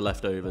 You can have the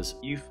leftovers.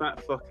 You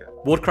fat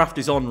fucker. Woodcraft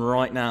is on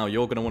right now.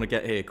 You're going to want to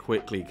get here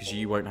quickly because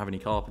you won't have any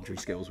carpentry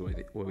skills, will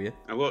you?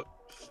 I got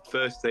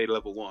first aid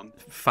level 1.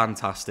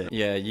 Fantastic.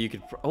 Yeah, you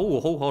could... Oh,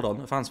 hold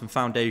on. I found some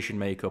foundation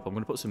makeup. I'm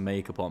going to put some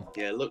makeup on.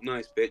 Yeah, look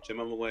nice, bitch. I'm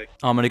on my way.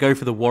 I'm going to go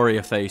for the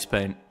warrior face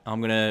paint.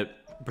 I'm going to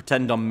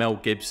pretend I'm Mel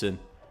Gibson.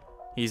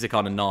 He's the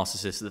kind of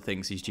narcissist that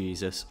thinks he's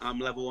Jesus. I'm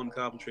level 1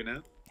 carpentry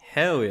now.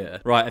 Hell yeah.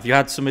 Right, have you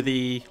had some of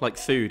the, like,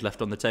 food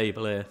left on the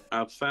table here?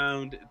 I've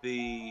found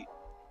the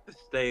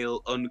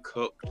stale,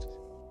 uncooked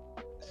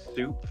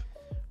soup.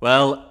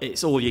 Well,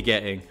 it's all you're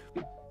getting.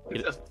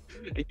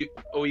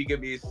 All you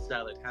give me is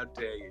salad. How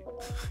dare you?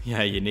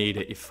 Yeah, you need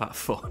it, you fat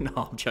fuck. No,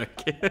 I'm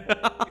joking.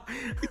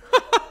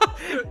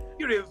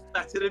 You're even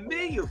fatter than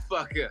me, you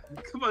fucker.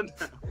 Come on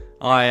now.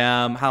 I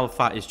am. How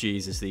fat is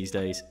Jesus these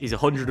days? He's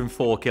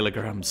 104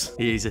 kilograms.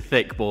 He's a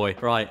thick boy.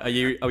 Right, are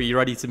you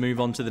ready to move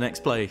on to the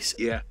next place?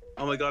 Yeah.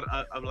 Oh my god,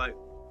 I'm like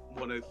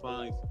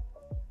 105.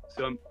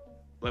 So I'm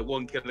like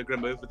 1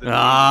 kilogram over the...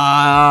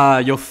 Ah,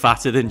 you're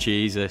fatter than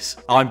Jesus.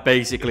 I'm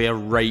basically a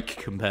rake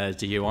compared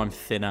to you. I'm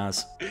thin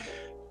as.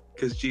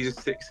 Because Jesus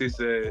sticks his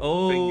finger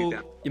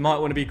down. You might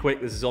want to be quick.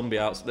 There's a zombie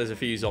out. There's a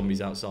few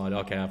zombies outside.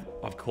 Okay,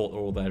 I've caught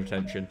all their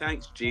attention.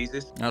 Thanks,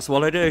 Jesus. That's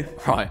what I do.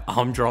 Right,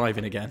 I'm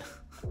driving again.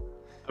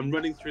 I'm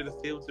running through the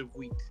fields of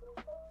wheat.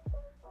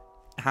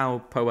 How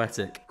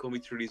poetic. Call me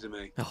Theresa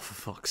May. Oh, for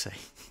fuck's sake.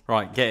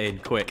 Right, get in,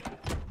 quick.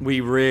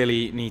 We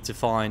really need to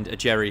find a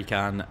jerry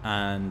can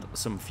and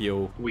some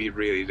fuel. We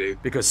really do.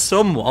 Because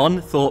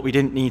someone thought we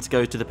didn't need to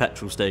go to the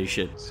petrol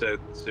station. So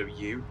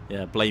you?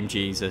 Yeah, blame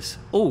Jesus.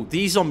 Oh,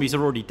 these zombies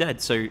are already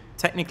dead, so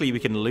technically we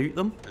can loot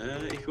them.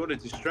 If you want to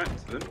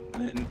distract them,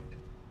 then...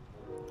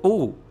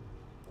 Oh.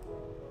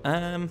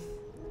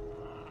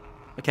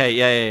 Okay,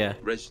 yeah.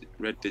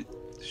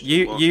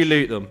 You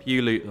loot them.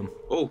 You loot them.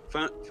 Oh,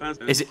 found.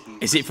 Is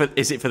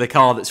it for the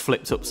car that's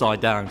flipped upside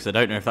down? Because I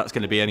don't know if that's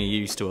going to be any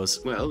use to us.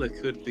 Well, there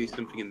could be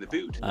something in the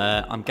boot.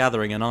 I'm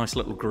gathering a nice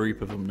little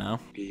group of them now.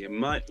 You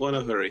might want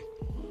to hurry.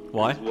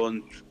 Why?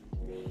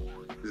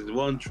 There's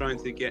one trying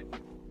to get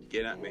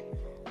at me.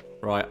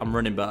 Right, I'm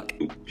running back.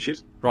 Ooh,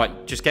 shit.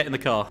 Right, just get in the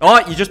car. All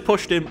right, you just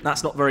pushed him.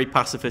 That's not very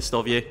pacifist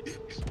of you.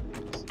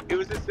 It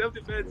was a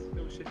self-defense.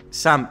 Oh shit.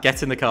 Sam,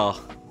 get in the car.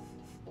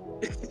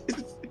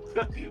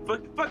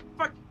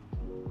 Fuck.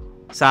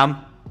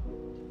 Sam,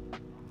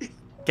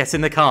 get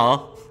in the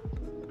car.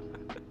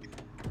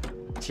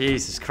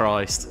 Jesus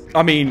Christ.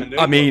 I mean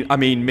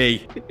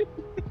me.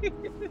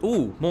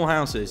 Ooh, more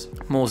houses.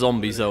 More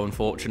zombies though,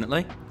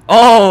 unfortunately.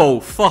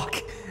 Oh, fuck.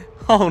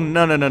 Oh,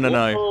 no.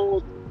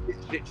 Oh,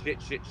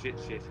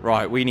 shit.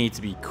 Right, we need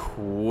to be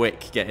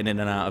quick getting in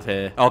and out of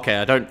here. Okay,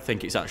 I don't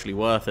think it's actually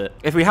worth it.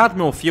 If we had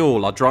more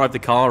fuel, I'd drive the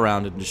car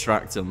around and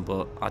distract them,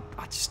 but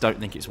I just don't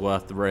think it's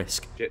worth the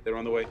risk. Shit, they're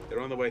on the way.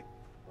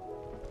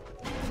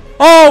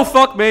 Oh,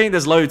 fuck me.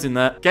 There's loads in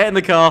there. Get in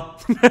the car.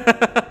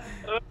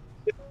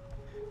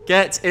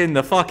 Get in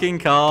the fucking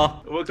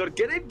car. Oh my god,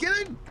 get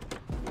in!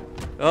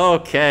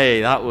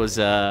 Okay, that was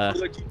a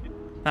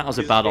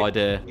bad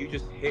idea. You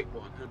just hit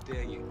one. How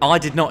dare you? I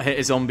did not hit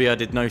a zombie. I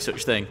did no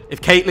such thing.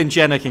 If Caitlyn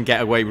Jenner can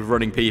get away with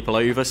running people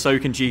over, so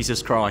can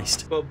Jesus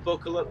Christ. Well,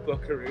 buckle up,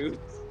 buckaroos.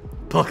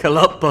 Buckle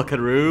up,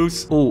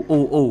 buckaroos.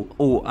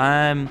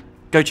 Oh.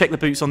 Go check the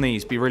boots on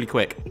these. Be really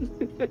quick.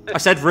 I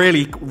said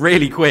really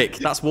quick.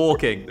 That's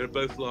walking. They're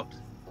both locked.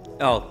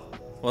 Oh,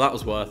 well, that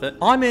was worth it.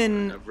 Why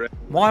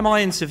am I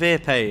in severe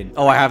pain?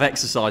 Oh, I have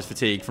exercise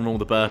fatigue from all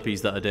the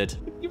burpees that I did.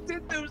 You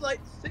did those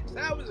like 6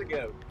 hours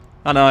ago.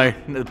 I know.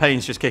 The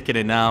pain's just kicking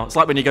in now. It's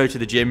like when you go to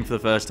the gym for the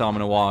first time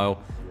in a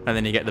while, and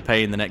then you get the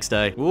pain the next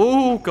day.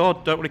 Oh,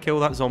 God, don't want to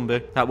kill that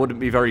zombie. That wouldn't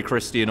be very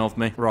Christian of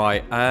me.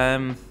 Right,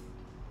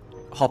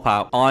 hop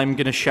out. I'm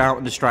going to shout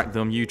and distract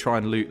them. You try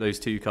and loot those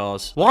 2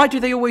 cars. Why do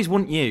they always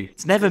want you?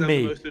 It's never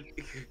me.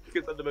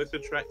 Because I'm the most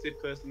attractive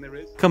person there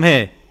is. Come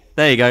here.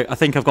 There you go. I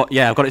think I've got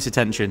its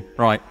attention.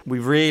 Right.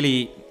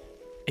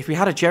 If we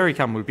had a jerry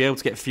can, we'd be able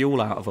to get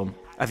fuel out of them.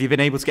 Have you been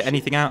able to get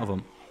anything out of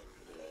them?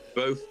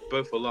 Both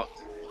are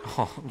locked.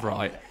 Oh,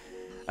 right.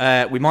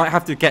 We might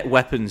have to get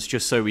weapons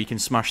just so we can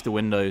smash the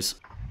windows.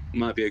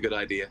 Might be a good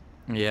idea.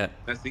 Yeah.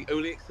 That's the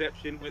only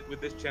exception with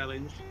this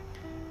challenge.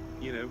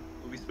 You know,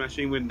 we'll be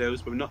smashing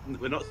windows, but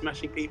we're not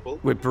smashing people.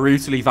 We're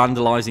brutally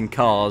vandalizing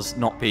cars,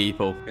 not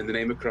people. In the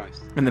name of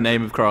Christ. In the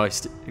name of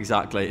Christ,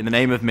 exactly. In the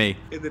name of me.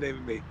 In the name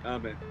of me.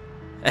 Amen.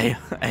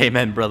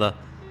 Amen, brother.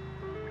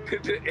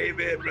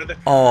 Amen, brother.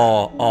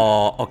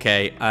 Oh,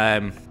 okay.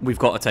 We've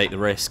got to take the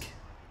risk.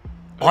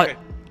 Okay.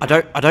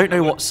 I don't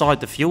know what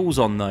side the fuel's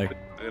on though. I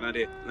got an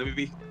idea.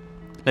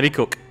 Let me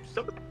cook.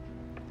 Stop it.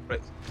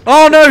 Right.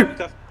 Oh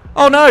no!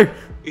 Oh no!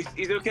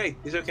 He's okay.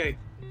 He's okay.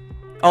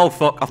 Oh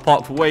fuck! I've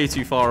parked way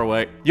too far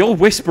away. You're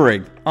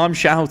whispering. I'm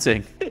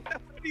shouting. How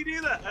do you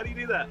do that? How do you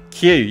do that?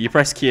 Q. You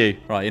press Q.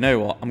 Right. You know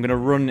what? I'm gonna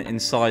run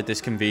inside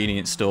this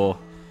convenience store.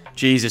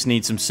 Jesus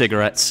needs some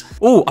cigarettes.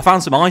 Oh, I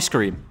found some ice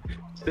cream.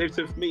 Save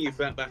some for me, you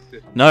fat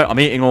bastard. No, I'm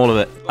eating all of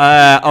it.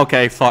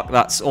 Okay, fuck.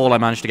 That's all I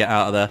managed to get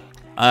out of there.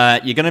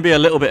 You're going to be a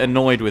little bit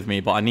annoyed with me,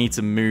 but I need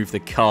to move the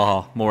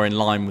car more in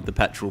line with the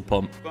petrol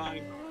pump.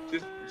 Fine.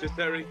 Just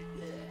hurry.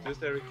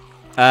 Just hurry.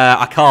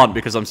 I can't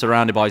because I'm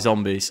surrounded by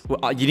zombies.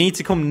 Well, you need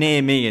to come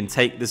near me and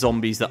take the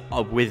zombies that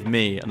are with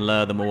me and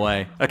lure them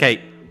away.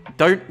 Okay,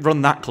 don't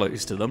run that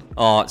close to them.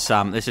 Oh,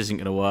 Sam, this isn't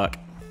going to work.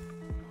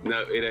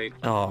 No, it ain't.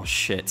 Oh,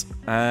 shit.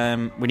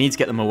 We need to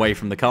get them away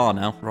from the car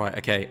now. Right,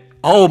 okay.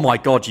 Oh, my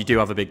God, you do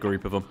have a big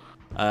group of them.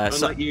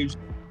 Unlike you,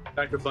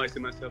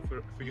 sacrificing myself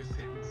for your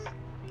sins.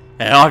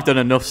 Yeah, I've done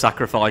enough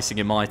sacrificing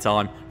in my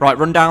time. Right,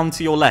 run down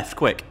to your left,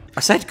 quick. I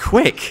said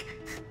quick.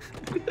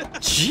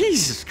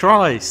 Jesus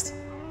Christ.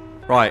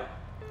 Right.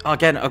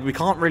 Again, we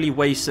can't really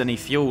waste any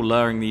fuel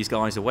luring these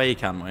guys away,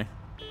 can we?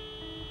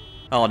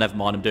 Oh, never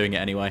mind. I'm doing it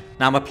anyway.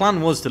 Now, my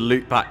plan was to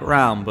loop back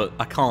round, but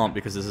I can't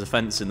because there's a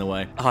fence in the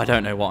way. Oh, I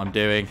don't know what I'm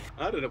doing.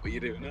 I don't know what you're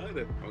doing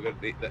either. I'm going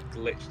to that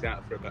glitched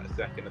out for about a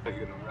second. I think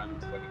you're going to run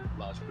into like a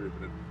large group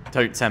of them.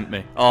 Don't tempt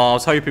me. Oh, I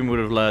was hoping we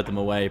would have lured them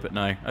away, but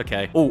no.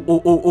 Okay.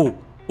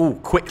 Oh,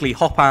 quickly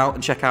hop out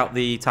and check out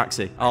the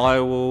taxi. I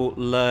will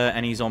lure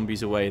any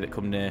zombies away that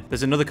come near.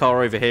 There's another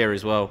car over here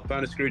as well.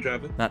 Found a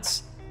screwdriver.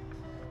 That's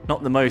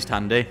not the most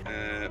handy.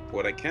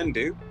 What I can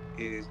do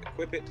is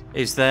equip it.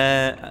 Is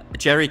there a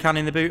jerry can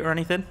in the boot or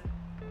anything?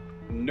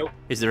 Nope.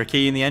 Is there a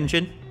key in the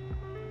engine?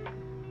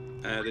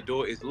 The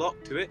door is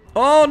locked to it.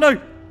 Oh, no.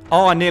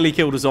 Oh, I nearly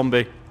killed a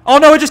zombie. Oh,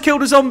 no, I just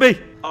killed a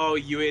zombie. Oh,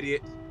 you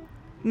idiot.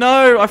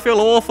 No, I feel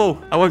awful.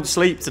 I won't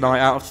sleep tonight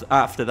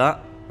after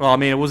that. Well, I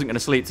mean, I wasn't going to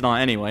sleep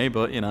tonight anyway,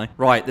 but, you know.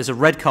 Right, there's a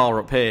red car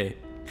up here.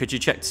 Could you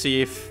check to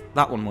see if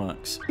that one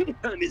works? I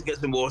need to get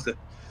some water.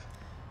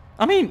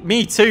 I mean,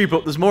 me too,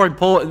 but there's more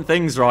important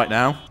things right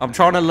now. I'm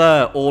trying to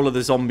lure all of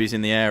the zombies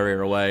in the area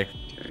away.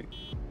 Okay.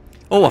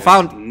 Oh, I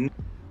found...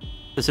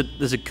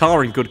 There's a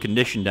car in good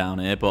condition down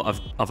here,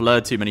 but I've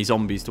lured too many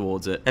zombies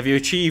towards it. Have you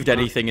achieved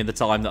anything in the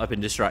time that I've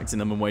been distracting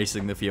them and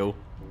wasting the fuel?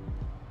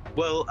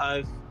 Well,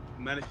 I've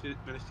managed to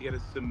get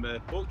us some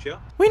pork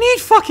chop. We need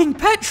fucking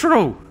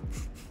petrol!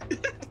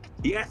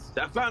 Yes,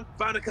 I found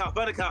a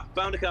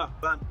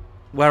car.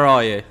 Where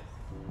are you?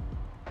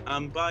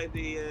 I'm by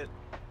the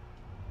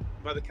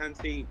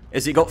canteen.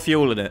 Has it got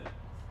fuel in it?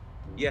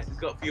 Yes, it's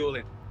got fuel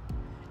in.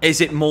 Is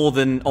it more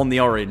than on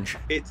the orange?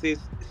 It is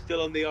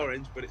still on the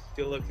orange, but it's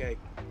still okay.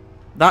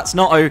 That's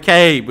not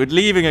okay. We're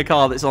leaving a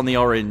car that's on the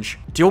orange.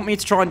 Do you want me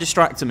to try and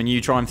distract them and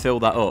you try and fill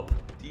that up?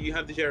 Do you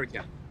have the jerry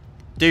can?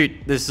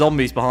 Dude, there's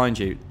zombies behind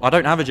you. I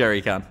don't have a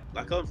jerry can.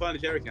 I can't find a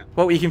jerry can.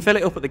 Well, you can fill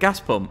it up at the gas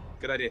pump.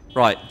 Good idea.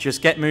 Right,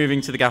 just get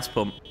moving to the gas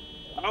pump.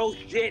 Oh,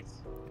 shit.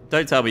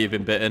 Don't tell me you've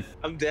been bitten.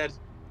 I'm dead.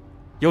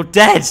 You're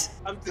dead?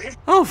 I'm dead.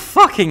 Oh,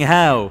 fucking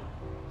hell.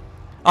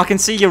 I can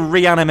see your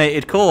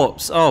reanimated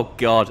corpse. Oh,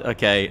 God.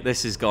 Okay,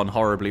 this has gone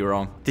horribly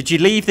wrong. Did you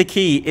leave the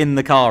key in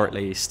the car at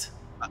least?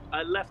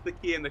 I left the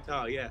key in the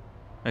car, yeah.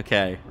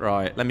 Okay,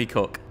 right. Let me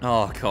cook.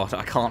 Oh, God.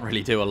 I can't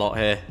really do a lot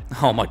here.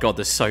 Oh, my God.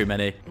 There's so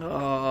many.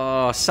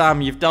 Oh,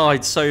 Sam, you've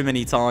died so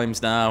many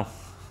times now.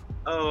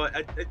 Oh,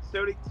 it's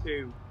only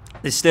 2.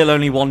 There's still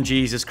only one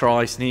Jesus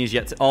Christ, and he's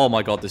yet to... Oh,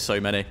 my God. There's so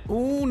many.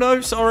 Oh,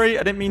 no. Sorry.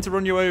 I didn't mean to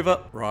run you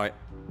over. Right.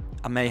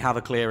 I may have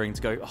a clearing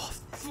to go...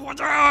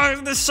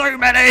 Oh, there's so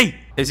many!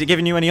 Is it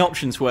giving you any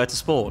options for where to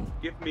spawn?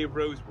 Give me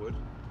Rosewood.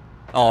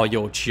 Oh,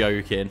 you're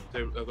joking.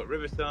 So I've got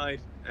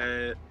Riverside,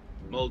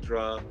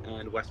 Muldra,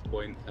 and West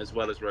Point, as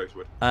well as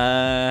Rosewood.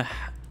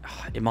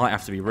 It might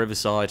have to be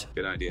Riverside.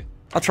 Good idea.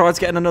 I tried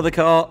to get in another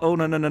car. Oh,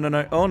 no.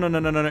 Oh,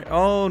 no.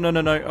 Oh,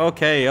 no.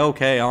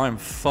 Okay, I'm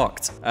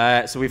fucked.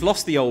 So we've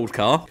lost the old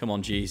car. Come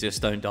on, Jesus,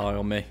 don't die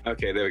on me.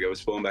 Okay, there we go. We're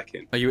spawned back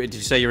in. Did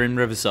you say you're in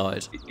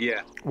Riverside?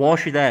 Yeah.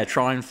 Whilst you're there,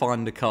 try and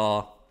find a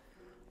car,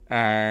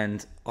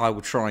 and I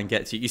will try and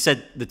get to you. You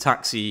said the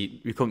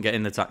taxi, we couldn't get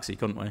in the taxi,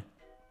 couldn't we?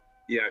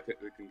 Yeah, we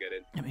can get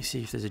in. Let me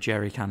see if there's a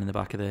jerry can in the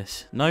back of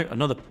this. No,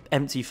 another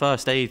empty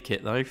first aid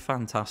kit, though.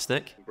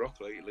 Fantastic.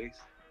 Broccoli, at least.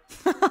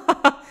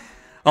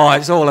 Oh,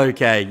 it's all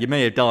okay. You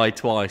may have died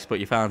twice,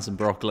 but you found some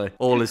broccoli.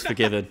 All is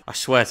forgiven. I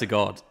swear to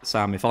God,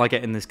 Sam, if I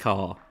get in this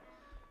car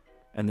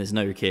and there's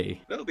no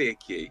key... There'll be a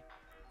key.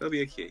 There'll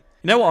be a key. You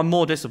know what I'm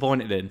more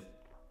disappointed in?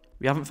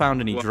 We haven't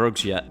found any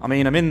drugs yet. I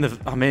mean, I'm in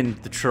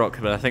the truck,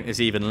 but I think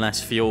there's even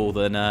less fuel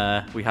than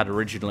we had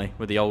originally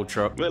with the old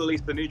truck. Well, at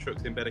least the new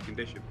truck's in better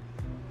condition.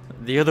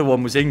 The other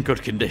one was in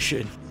good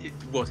condition.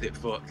 Was it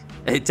fuck?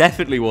 It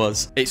definitely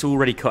was. It's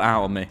already cut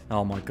out on me.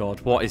 Oh my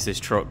God, what is this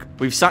truck?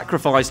 We've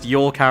sacrificed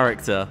your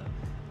character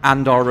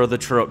and our other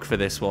truck for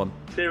this one.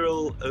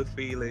 Cyril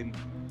O'Phelan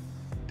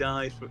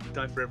died for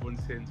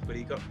everyone's sins, but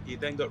he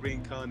then got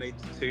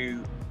reincarnated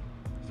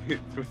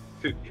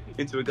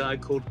into a guy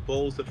called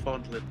Balls of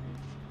Fondlin.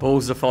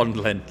 Balls are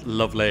fondling.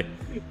 Lovely.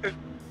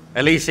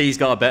 At least he's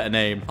got a better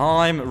name.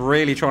 I'm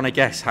really trying to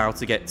guess how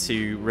to get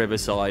to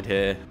Riverside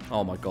here.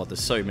 Oh my god, there's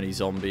so many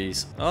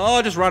zombies. Oh,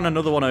 I just ran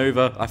another one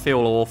over. I feel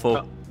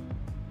awful.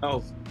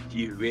 Oh,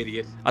 you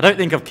idiot. I don't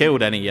think I've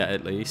killed any yet,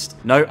 at least.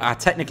 No, I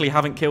technically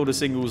haven't killed a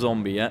single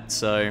zombie yet,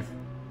 so it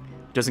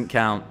doesn't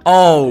count.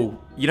 Oh,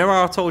 you know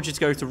how I told you to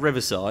go to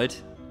Riverside?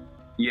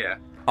 Yeah.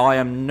 I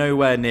am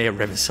nowhere near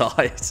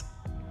Riverside.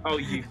 Oh,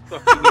 you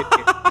fucking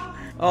idiot.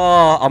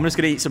 Oh, I'm just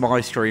going to eat some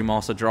ice cream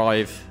whilst I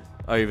drive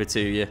over to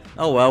you.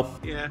 Oh, well.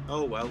 Yeah,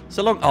 oh well.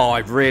 So long. Oh, I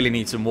really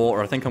need some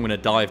water. I think I'm going to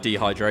die of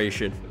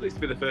dehydration. At least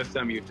for the first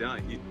time you've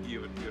died.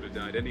 You would have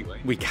died anyway.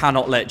 We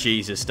cannot let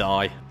Jesus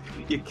die.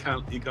 You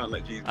can't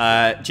let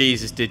Jesus.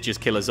 Jesus did just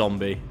kill a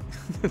zombie.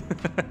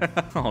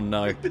 Oh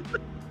no.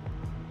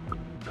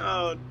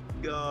 Oh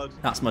god.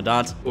 That's my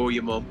dad. Or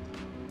your mum.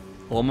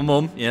 Or my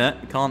mum. Yeah.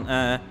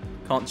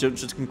 Can't jump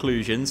to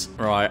conclusions.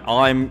 Right.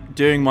 I'm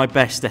doing my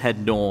best to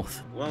head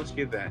north. Whilst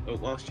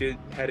you're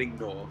heading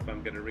north,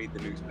 I'm going to read the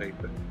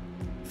newspaper.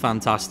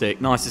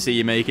 Fantastic. Nice to see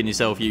you making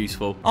yourself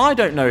useful. I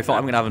don't know if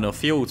I'm going to have enough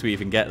fuel to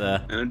even get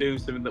there. And I'm doing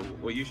something that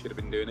what you should have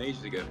been doing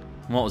ages ago.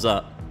 What was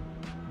that?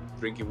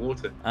 Drinking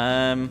water.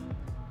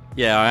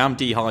 Yeah, I am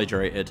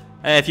dehydrated.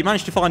 If you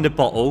manage to find a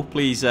bottle,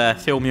 please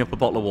fill me up a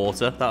bottle of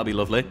water. That'll be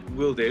lovely.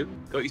 Will do.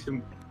 Got you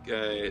some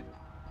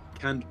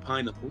canned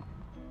pineapple.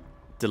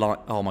 Delight.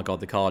 Oh my god,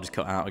 the car just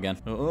cut out again.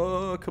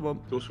 Oh, come on.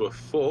 There's also a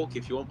fork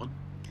if you want one.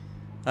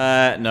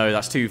 No,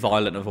 that's too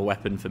violent of a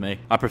weapon for me.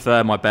 I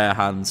prefer my bare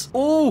hands.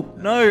 Oh,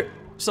 no.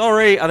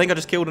 Sorry, I think I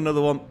just killed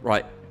another one.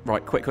 Right,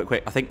 quick.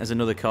 I think there's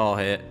another car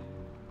here.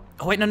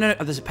 Oh, wait, no.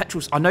 There's a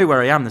petrol... I know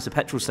where I am. There's a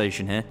petrol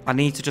station here. I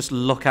need to just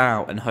look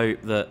out and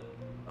hope that...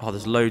 Oh,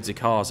 there's loads of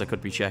cars I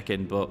could be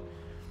checking, but...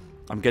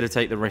 I'm going to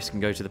take the risk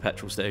and go to the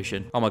petrol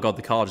station. Oh, my God,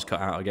 the car just cut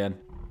out again.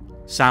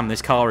 Sam,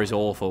 this car is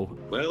awful.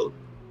 Well,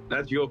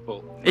 that's your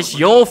fault. It's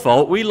your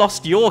fault. We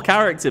lost your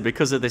character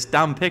because of this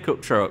damn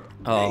pickup truck.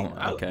 Oh,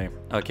 okay.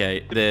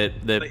 Okay,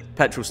 the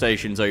petrol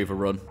station's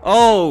overrun.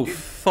 Oh,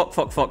 fuck.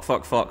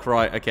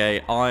 Right,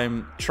 okay.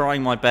 I'm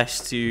trying my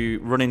best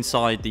to run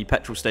inside the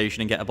petrol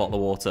station and get a bottle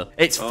of water.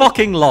 It's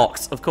fucking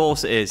locked. Of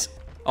course it is.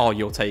 Oh,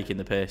 you're taking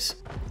the piss.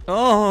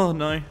 Oh,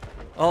 no.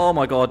 Oh,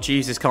 my God.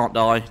 Jesus can't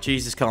die.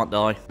 Jesus can't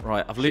die.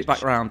 Right, I've looped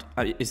back around.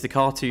 Is the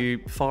car too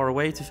far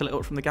away to fill it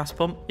up from the gas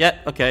pump? Yeah,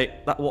 okay.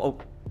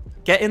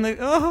 Get in the...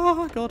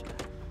 Oh, God.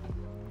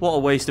 What a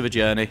waste of a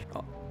journey.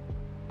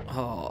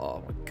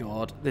 Oh, my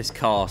God. This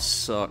car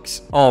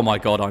sucks. Oh, my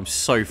God. I'm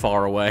so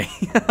far away.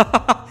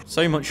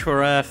 So much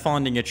for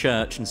finding a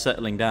church and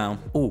settling down.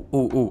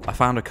 Oh. I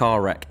found a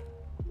car wreck.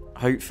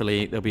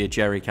 Hopefully, there'll be a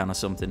jerry can or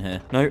something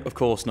here. No, of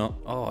course not.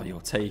 Oh, you're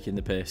taking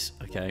the piss.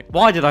 Okay.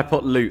 Why did I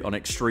put loot on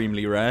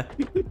extremely rare?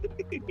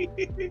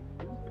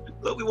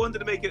 Look, we wanted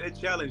to make it a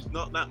challenge,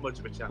 not that much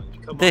of a challenge.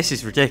 Come on. This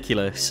is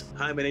ridiculous.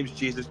 Hi, my name's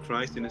Jesus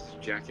Christ, and this is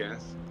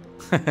Jackass.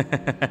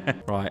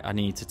 Right, I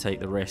need to take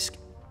the risk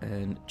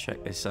and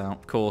check this out.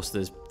 Of course,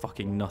 there's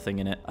fucking nothing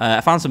in it. I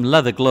found some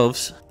leather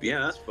gloves. Yeah,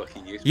 that's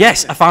fucking useful.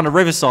 Yes, I found a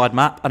Riverside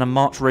map and a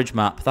March Ridge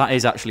map. That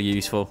is actually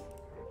useful.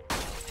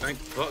 Thank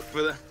fuck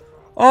for that.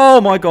 Oh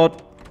my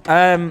god.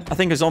 I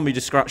think a zombie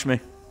just scratched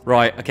me.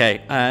 Right,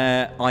 okay.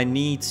 I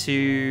need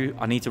to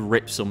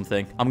rip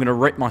something. I'm gonna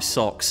rip my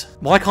socks.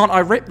 Why can't I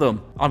rip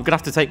them? I'm gonna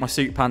have to take my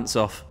suit pants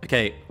off.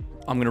 Okay,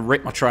 I'm gonna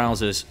rip my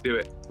trousers. Do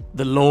it.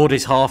 The Lord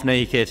is half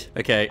naked.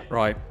 Okay,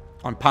 right.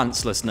 I'm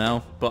pantsless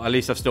now, but at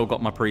least I've still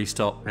got my priest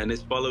top. And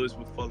his followers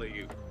will follow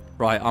you.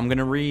 Right, I'm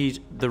gonna read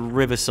the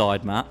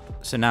Riverside map.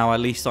 So now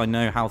at least I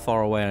know how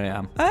far away I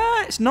am.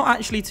 It's not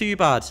actually too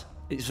bad.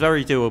 It's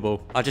very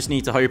doable. I just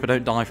need to hope I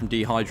don't die from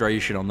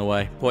dehydration on the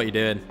way. What are you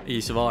doing? Are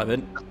you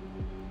surviving?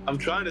 I'm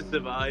trying to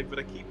survive, but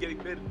I keep getting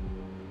bitten.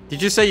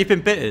 Did you say you've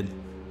been bitten?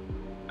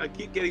 I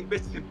keep getting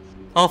bitten.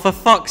 Oh, for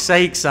fuck's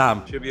sake,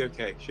 Sam. Should be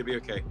okay. Should be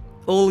okay.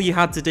 All you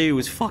had to do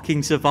was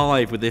fucking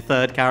survive with the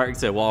third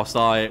character whilst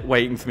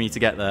waiting for me to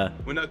get there.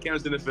 We're not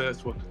counting the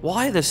first one.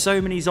 Why are there so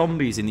many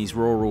zombies in these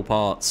rural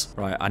parts?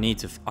 Right, I need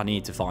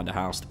to find a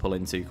house to pull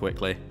into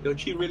quickly.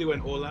 Don't you really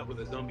went all out with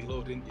the zombie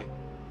lord, didn't you?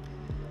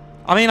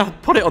 I mean, I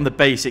put it on the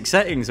basic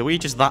settings. Are we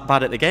just that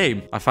bad at the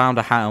game? I found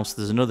a house.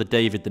 There's another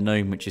David the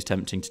Gnome, which is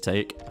tempting to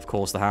take. Of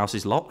course, the house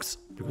is locked,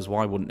 because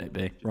why wouldn't it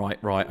be? Right.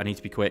 I need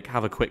to be quick.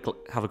 Have a quick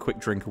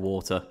drink of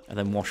water, and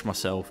then wash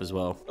myself as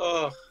well.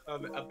 Oh,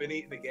 I've been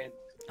eating again.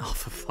 Oh,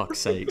 for fuck's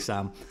sake,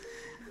 Sam.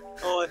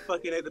 Oh, I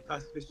fucking hate the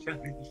pacifist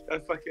challenge. I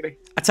fucking hate.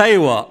 I tell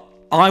you what,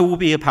 I will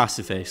be a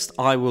pacifist.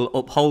 I will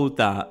uphold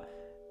that.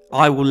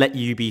 I will let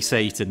you be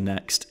Satan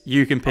next.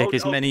 You can pick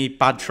as many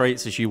bad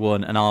traits as you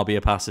want, and I'll be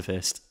a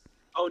pacifist.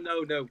 Oh,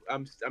 no.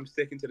 I'm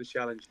sticking to the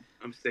challenge.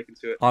 I'm sticking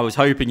to it. I was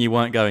hoping you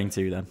weren't going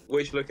to then.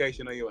 Which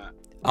location are you at?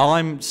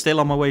 I'm still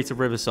on my way to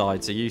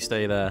Riverside, so you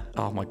stay there.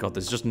 Oh my god,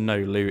 there's just no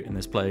loot in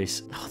this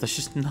place. Oh, there's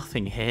just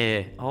nothing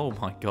here. Oh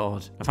my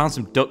god. I found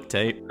some duct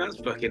tape. That's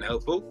fucking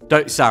helpful.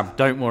 Sam,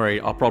 don't worry.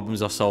 Our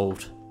problems are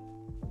solved.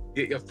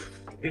 Yeah.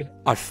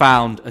 I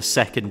found a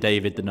second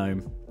David the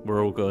Gnome.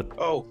 We're all good.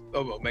 Oh,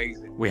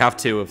 amazing. We have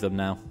 2 of them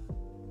now.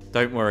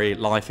 Don't worry,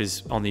 life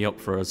is on the up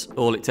for us.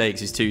 All it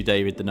takes is 2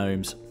 David the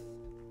Gnomes.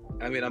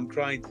 I mean, I'm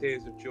crying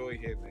tears of joy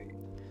here, mate.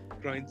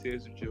 Crying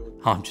tears of joy.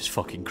 I'm just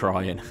fucking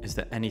crying. Is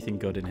there anything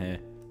good in here?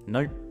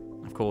 Nope.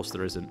 Of course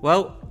there isn't.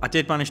 Well, I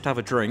did manage to have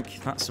a drink.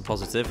 That's a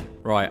positive.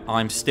 Right,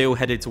 I'm still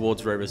headed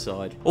towards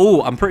Riverside.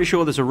 Oh, I'm pretty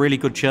sure there's a really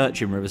good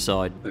church in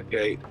Riverside.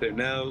 Okay, so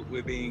now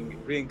we're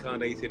being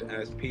reincarnated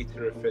as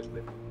Peter of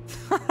Fiddler.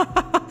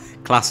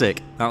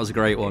 Classic. That was a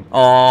great one.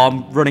 Oh,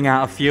 I'm running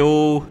out of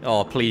fuel.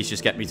 Oh, please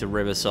just get me to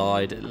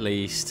Riverside at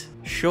least.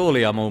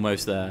 Surely I'm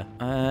almost there.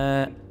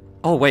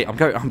 Oh, wait,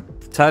 I'm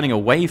turning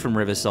away from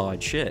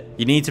Riverside. Shit.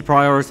 You need to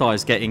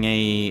prioritize getting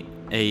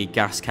a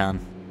gas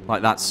can.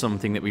 Like, that's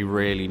something that we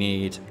really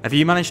need. Have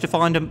you managed to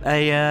find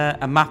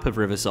a map of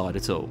Riverside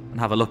at all? And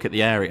have a look at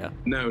the area?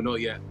 No, not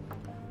yet.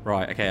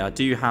 Right, okay, I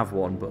do have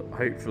one, but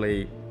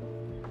hopefully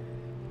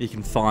you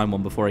can find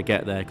one before I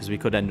get there, because we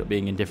could end up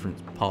being in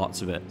different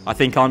parts of it. I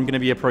think I'm going to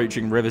be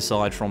approaching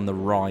Riverside from the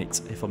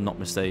right, if I'm not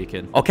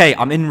mistaken. Okay,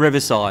 I'm in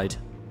Riverside.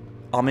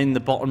 I'm in the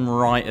bottom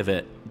right of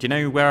it. Do you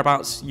know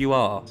whereabouts you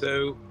are?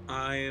 So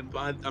I'm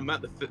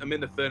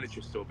in the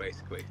furniture store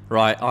basically.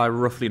 Right, I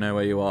roughly know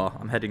where you are.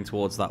 I'm heading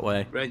towards that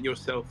way. Rent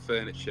yourself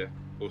furniture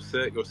or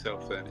cert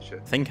yourself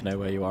furniture. I think I know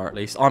where you are at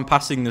least. I'm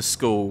passing the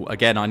school.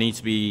 Again, I need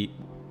to be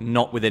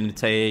not within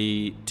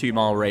a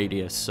 2-mile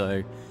radius,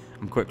 so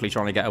I'm quickly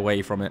trying to get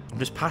away from it. I'm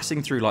just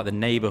passing through like the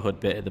neighborhood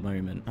bit at the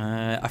moment.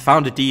 I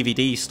found a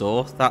DVD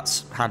store.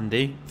 That's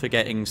handy for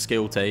getting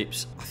skill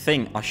tapes. I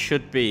think I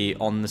should be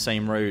on the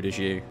same road as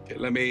you. Okay,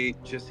 let me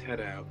just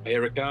head out. I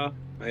hear a car.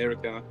 I hear a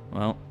car.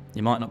 Well,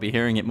 you might not be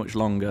hearing it much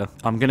longer.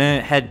 I'm going to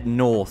head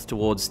north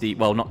towards the...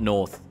 Well, not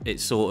north.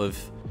 It's sort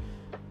of...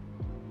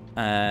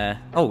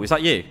 Oh, is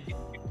that you?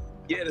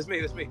 Yeah, that's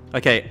me. That's me.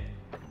 Okay,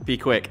 be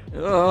quick.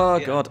 Oh,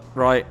 yeah. God.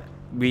 Right.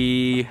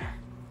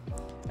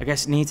 I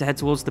guess need to head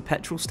towards the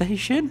petrol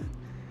station,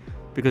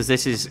 because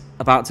this is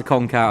about to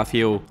conk out of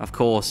fuel. Of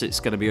course, it's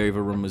going to be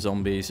overrun with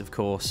zombies, of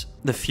course.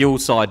 The fuel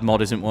side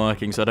mod isn't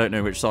working, so I don't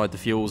know which side the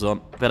fuel's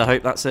on. But I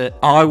hope that's it.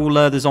 I will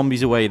lure the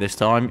zombies away this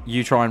time.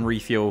 You try and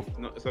refuel.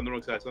 No, it's on the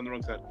wrong side. It's on the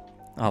wrong side.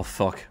 Oh,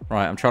 fuck.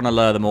 Right, I'm trying to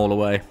lure them all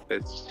away.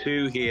 There's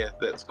 2 here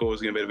that's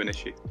causing a bit of an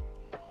issue.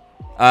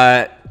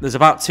 There's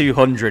about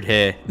 200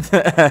 here.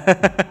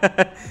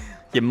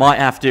 You might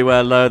have to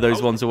lure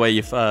those ones away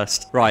you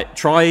first. Right,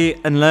 try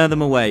and lure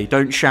them away.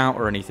 Don't shout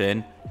or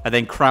anything. And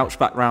then crouch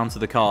back round to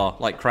the car.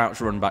 Like,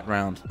 crouch, run back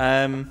round.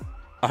 I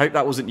hope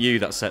that wasn't you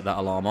that set that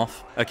alarm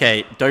off.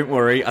 Okay, don't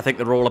worry. I think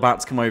they're all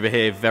about to come over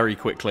here very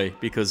quickly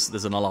because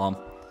there's an alarm.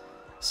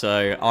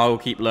 So, I will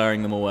keep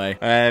luring them away.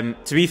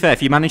 To be fair,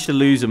 if you manage to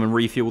lose them and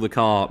refuel the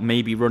car,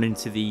 maybe run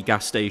into the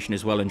gas station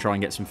as well and try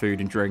and get some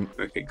food and drink.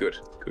 Okay, good.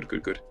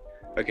 Good.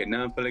 Okay,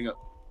 now I'm filling up.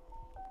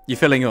 You're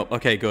filling up?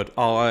 Okay, good.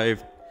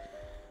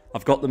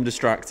 I've got them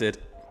distracted.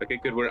 Okay,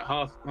 good. We're at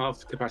half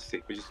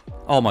capacity.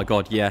 Oh my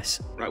god, yes.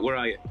 Right, where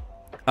are you?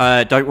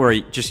 Don't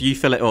worry. Just you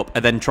fill it up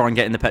and then try and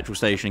get in the petrol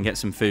station and get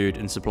some food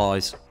and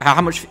supplies. How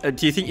much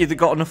do you think you've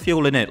got enough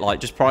fuel in it? Like,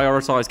 just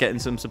prioritize getting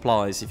some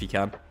supplies if you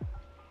can.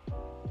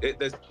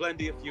 There's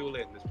plenty of fuel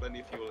in.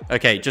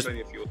 Okay,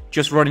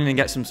 just run in and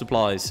get some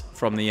supplies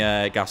from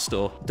the gas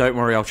store. Don't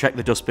worry, I'll check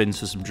the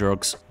dustbins for some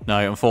drugs.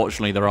 No,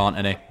 unfortunately, there aren't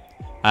any.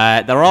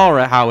 There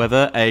are,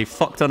 however, a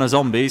fuck ton of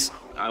zombies.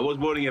 I was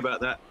worrying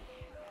about that.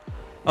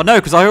 Oh no,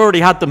 because I already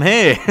had them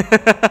here.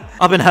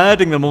 I've been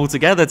herding them all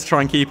together to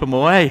try and keep them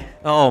away.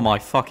 Oh my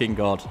fucking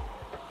god.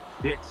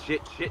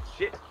 Shit.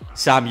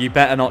 Sam, you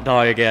better not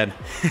die again.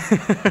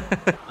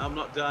 I'm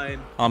not dying.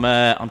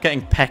 I'm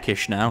getting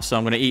peckish now, so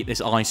I'm going to eat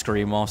this ice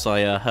cream whilst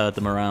I herd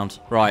them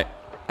around. Right.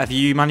 Have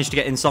you managed to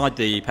get inside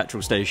the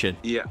petrol station?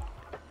 Yeah.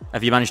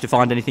 Have you managed to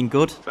find anything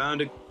good?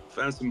 Found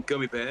some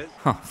gummy bears.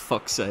 Oh,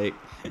 fuck's sake.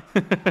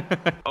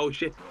 Oh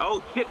shit.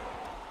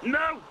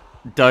 No!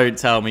 Don't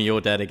tell me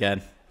you're dead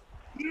again.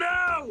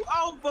 No!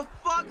 Oh, for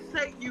fuck's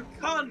sake, you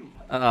cunt!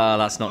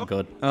 That's not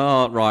good.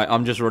 Oh, right.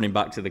 I'm just running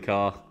back to the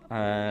car.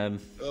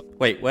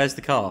 Wait, where's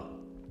the car?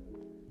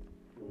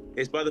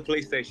 It's by the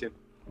police station.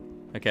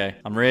 Okay.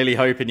 I'm really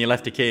hoping you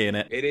left a key in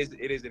it. It is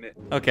in it.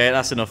 Okay,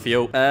 that's enough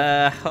fuel.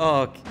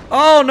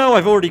 Oh, no,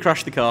 I've already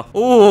crashed the car.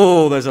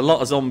 Oh, there's a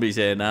lot of zombies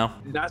here now.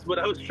 That's what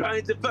I was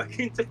trying to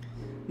fucking do.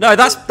 No,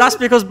 that's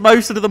because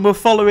most of them were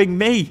following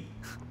me.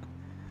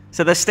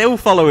 So they're still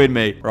following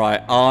me.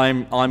 Right,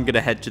 I'm going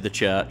to head to the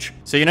church.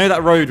 So you know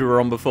that road we were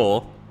on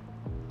before?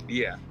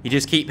 Yeah. You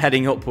just keep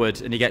heading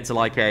upward and you get to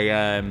like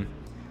an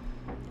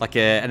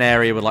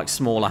area with like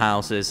smaller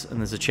houses and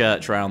there's a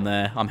church around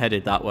there. I'm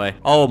headed that way.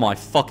 Oh my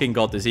fucking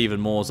god, there's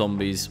even more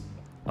zombies.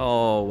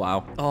 Oh,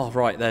 wow. Oh,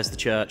 right, there's the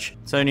church.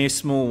 It's only a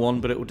small one,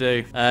 but it will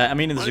do. I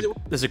mean,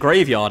 there's a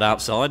graveyard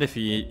outside if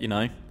you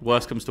know,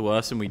 worst comes to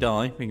worst and we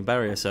die. We can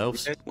bury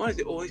ourselves. Why does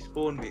it always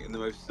spawn me in the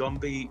most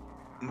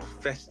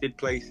zombie-infested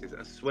places?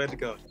 I swear to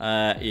God.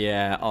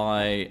 Yeah,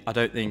 I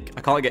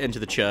can't get into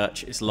the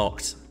church. It's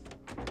locked.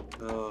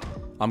 Oh.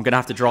 I'm going to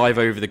have to drive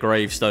over the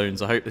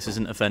gravestones. I hope this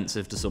isn't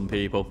offensive to some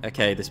people.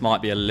 Okay, this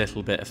might be a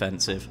little bit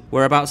offensive.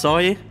 Whereabouts are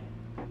you?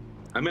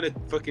 I'm in a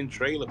fucking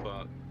trailer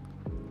park.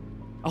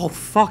 Oh,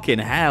 fucking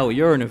hell.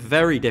 You're in a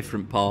very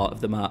different part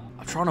of the map.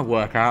 I'm trying to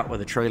work out where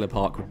the trailer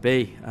park would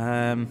be.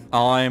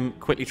 I'm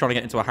quickly trying to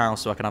get into a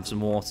house so I can have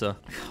some water.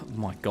 Oh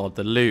my god,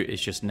 the loot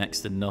is just next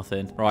to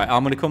nothing. Right,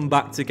 I'm going to come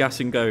back to Gas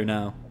and Go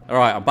now. All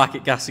right, I'm back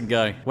at Gas and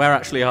Go. Where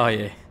actually are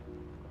you?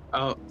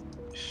 Oh,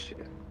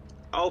 shit.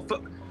 Oh,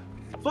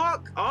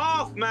 fuck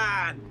off,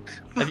 man!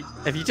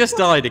 Have you just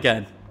died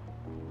again?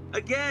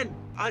 Again!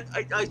 I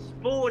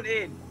spawn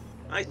in.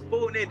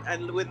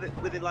 And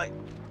within like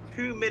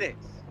 2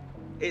 minutes,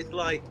 it's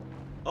like,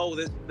 oh,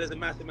 there's a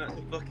massive amount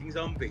of fucking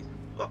zombies.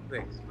 Fuck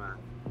this, man.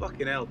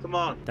 Fucking hell, come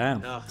on.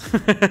 Damn. Oh.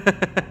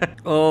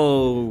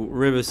 Oh,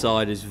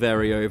 Riverside is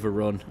very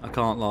overrun. I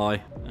can't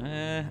lie.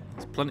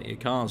 There's plenty of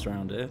cars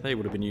around here. They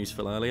would have been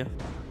useful earlier.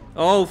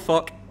 Oh,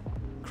 fuck.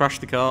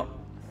 Crashed the car.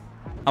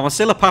 Am I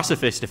still a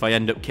pacifist if I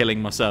end up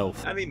killing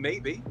myself? I mean,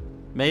 maybe.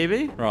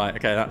 Maybe? Right,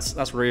 okay,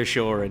 that's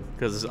reassuring,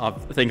 because I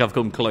think I've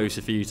come close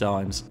a few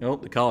times. Oh,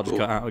 the car just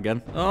cut out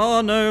again.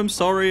 Oh, no, I'm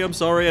sorry,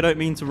 I don't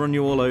mean to run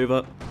you all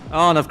over.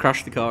 Oh, and I've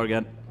crashed the car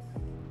again.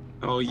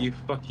 Oh, you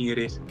fucking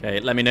idiot. Okay,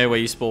 let me know where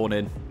you spawn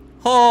in.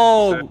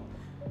 Oh!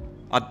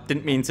 I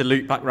didn't mean to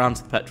loop back round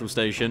to the petrol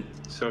station.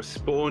 So I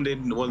spawned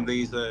in one of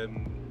these,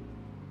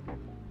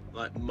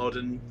 like,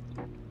 modern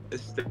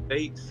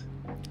estates.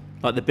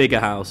 Like the bigger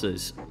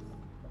houses?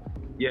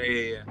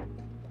 Yeah.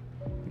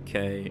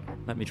 Okay,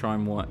 let me try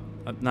and what?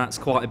 That's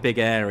quite a big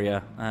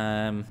area.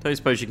 Don't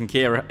suppose you can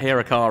hear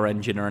a car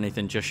engine or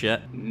anything just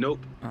yet? Nope.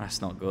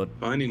 That's not good.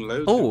 Finding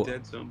loads of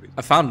dead zombies.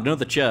 I found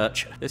another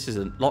church. This is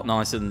a lot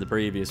nicer than the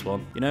previous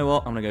one. You know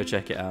what? I'm gonna go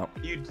check it out.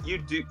 You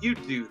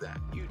do that.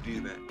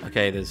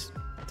 Okay, there's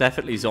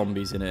definitely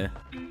zombies in here.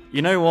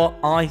 You know what?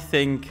 I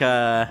think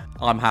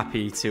I'm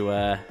happy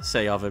to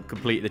say I've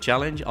completed the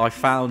challenge. I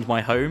found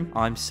my home.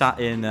 I'm sat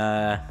in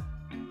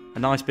a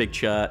nice big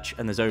church,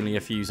 and there's only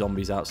a few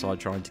zombies outside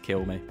trying to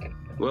kill me.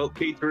 Well,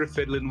 Peter of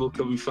Finland will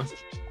come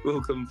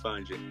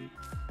find you.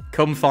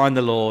 Come find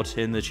the Lord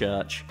in the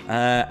church.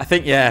 I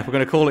think, yeah, we're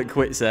going to call it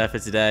quits there for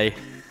today.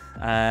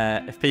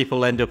 If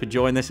people end up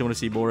enjoying this and want to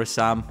see more of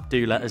Sam,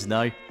 do let us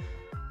know.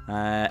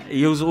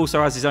 He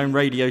also has his own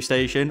radio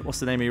station. What's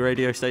the name of your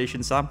radio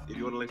station, Sam? If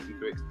you want to listen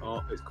to it,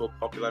 it's called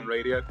Populand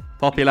Radio.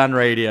 Populand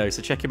Radio.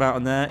 So check him out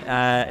on there.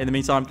 In the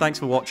meantime, thanks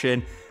for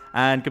watching.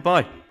 And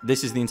goodbye.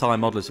 This is the entire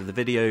mod list of the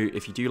video.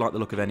 If you do like the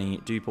look of any,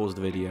 do pause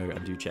the video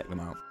and do check them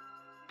out.